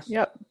one, Mare.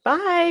 Yep.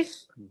 Bye.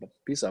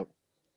 Peace out.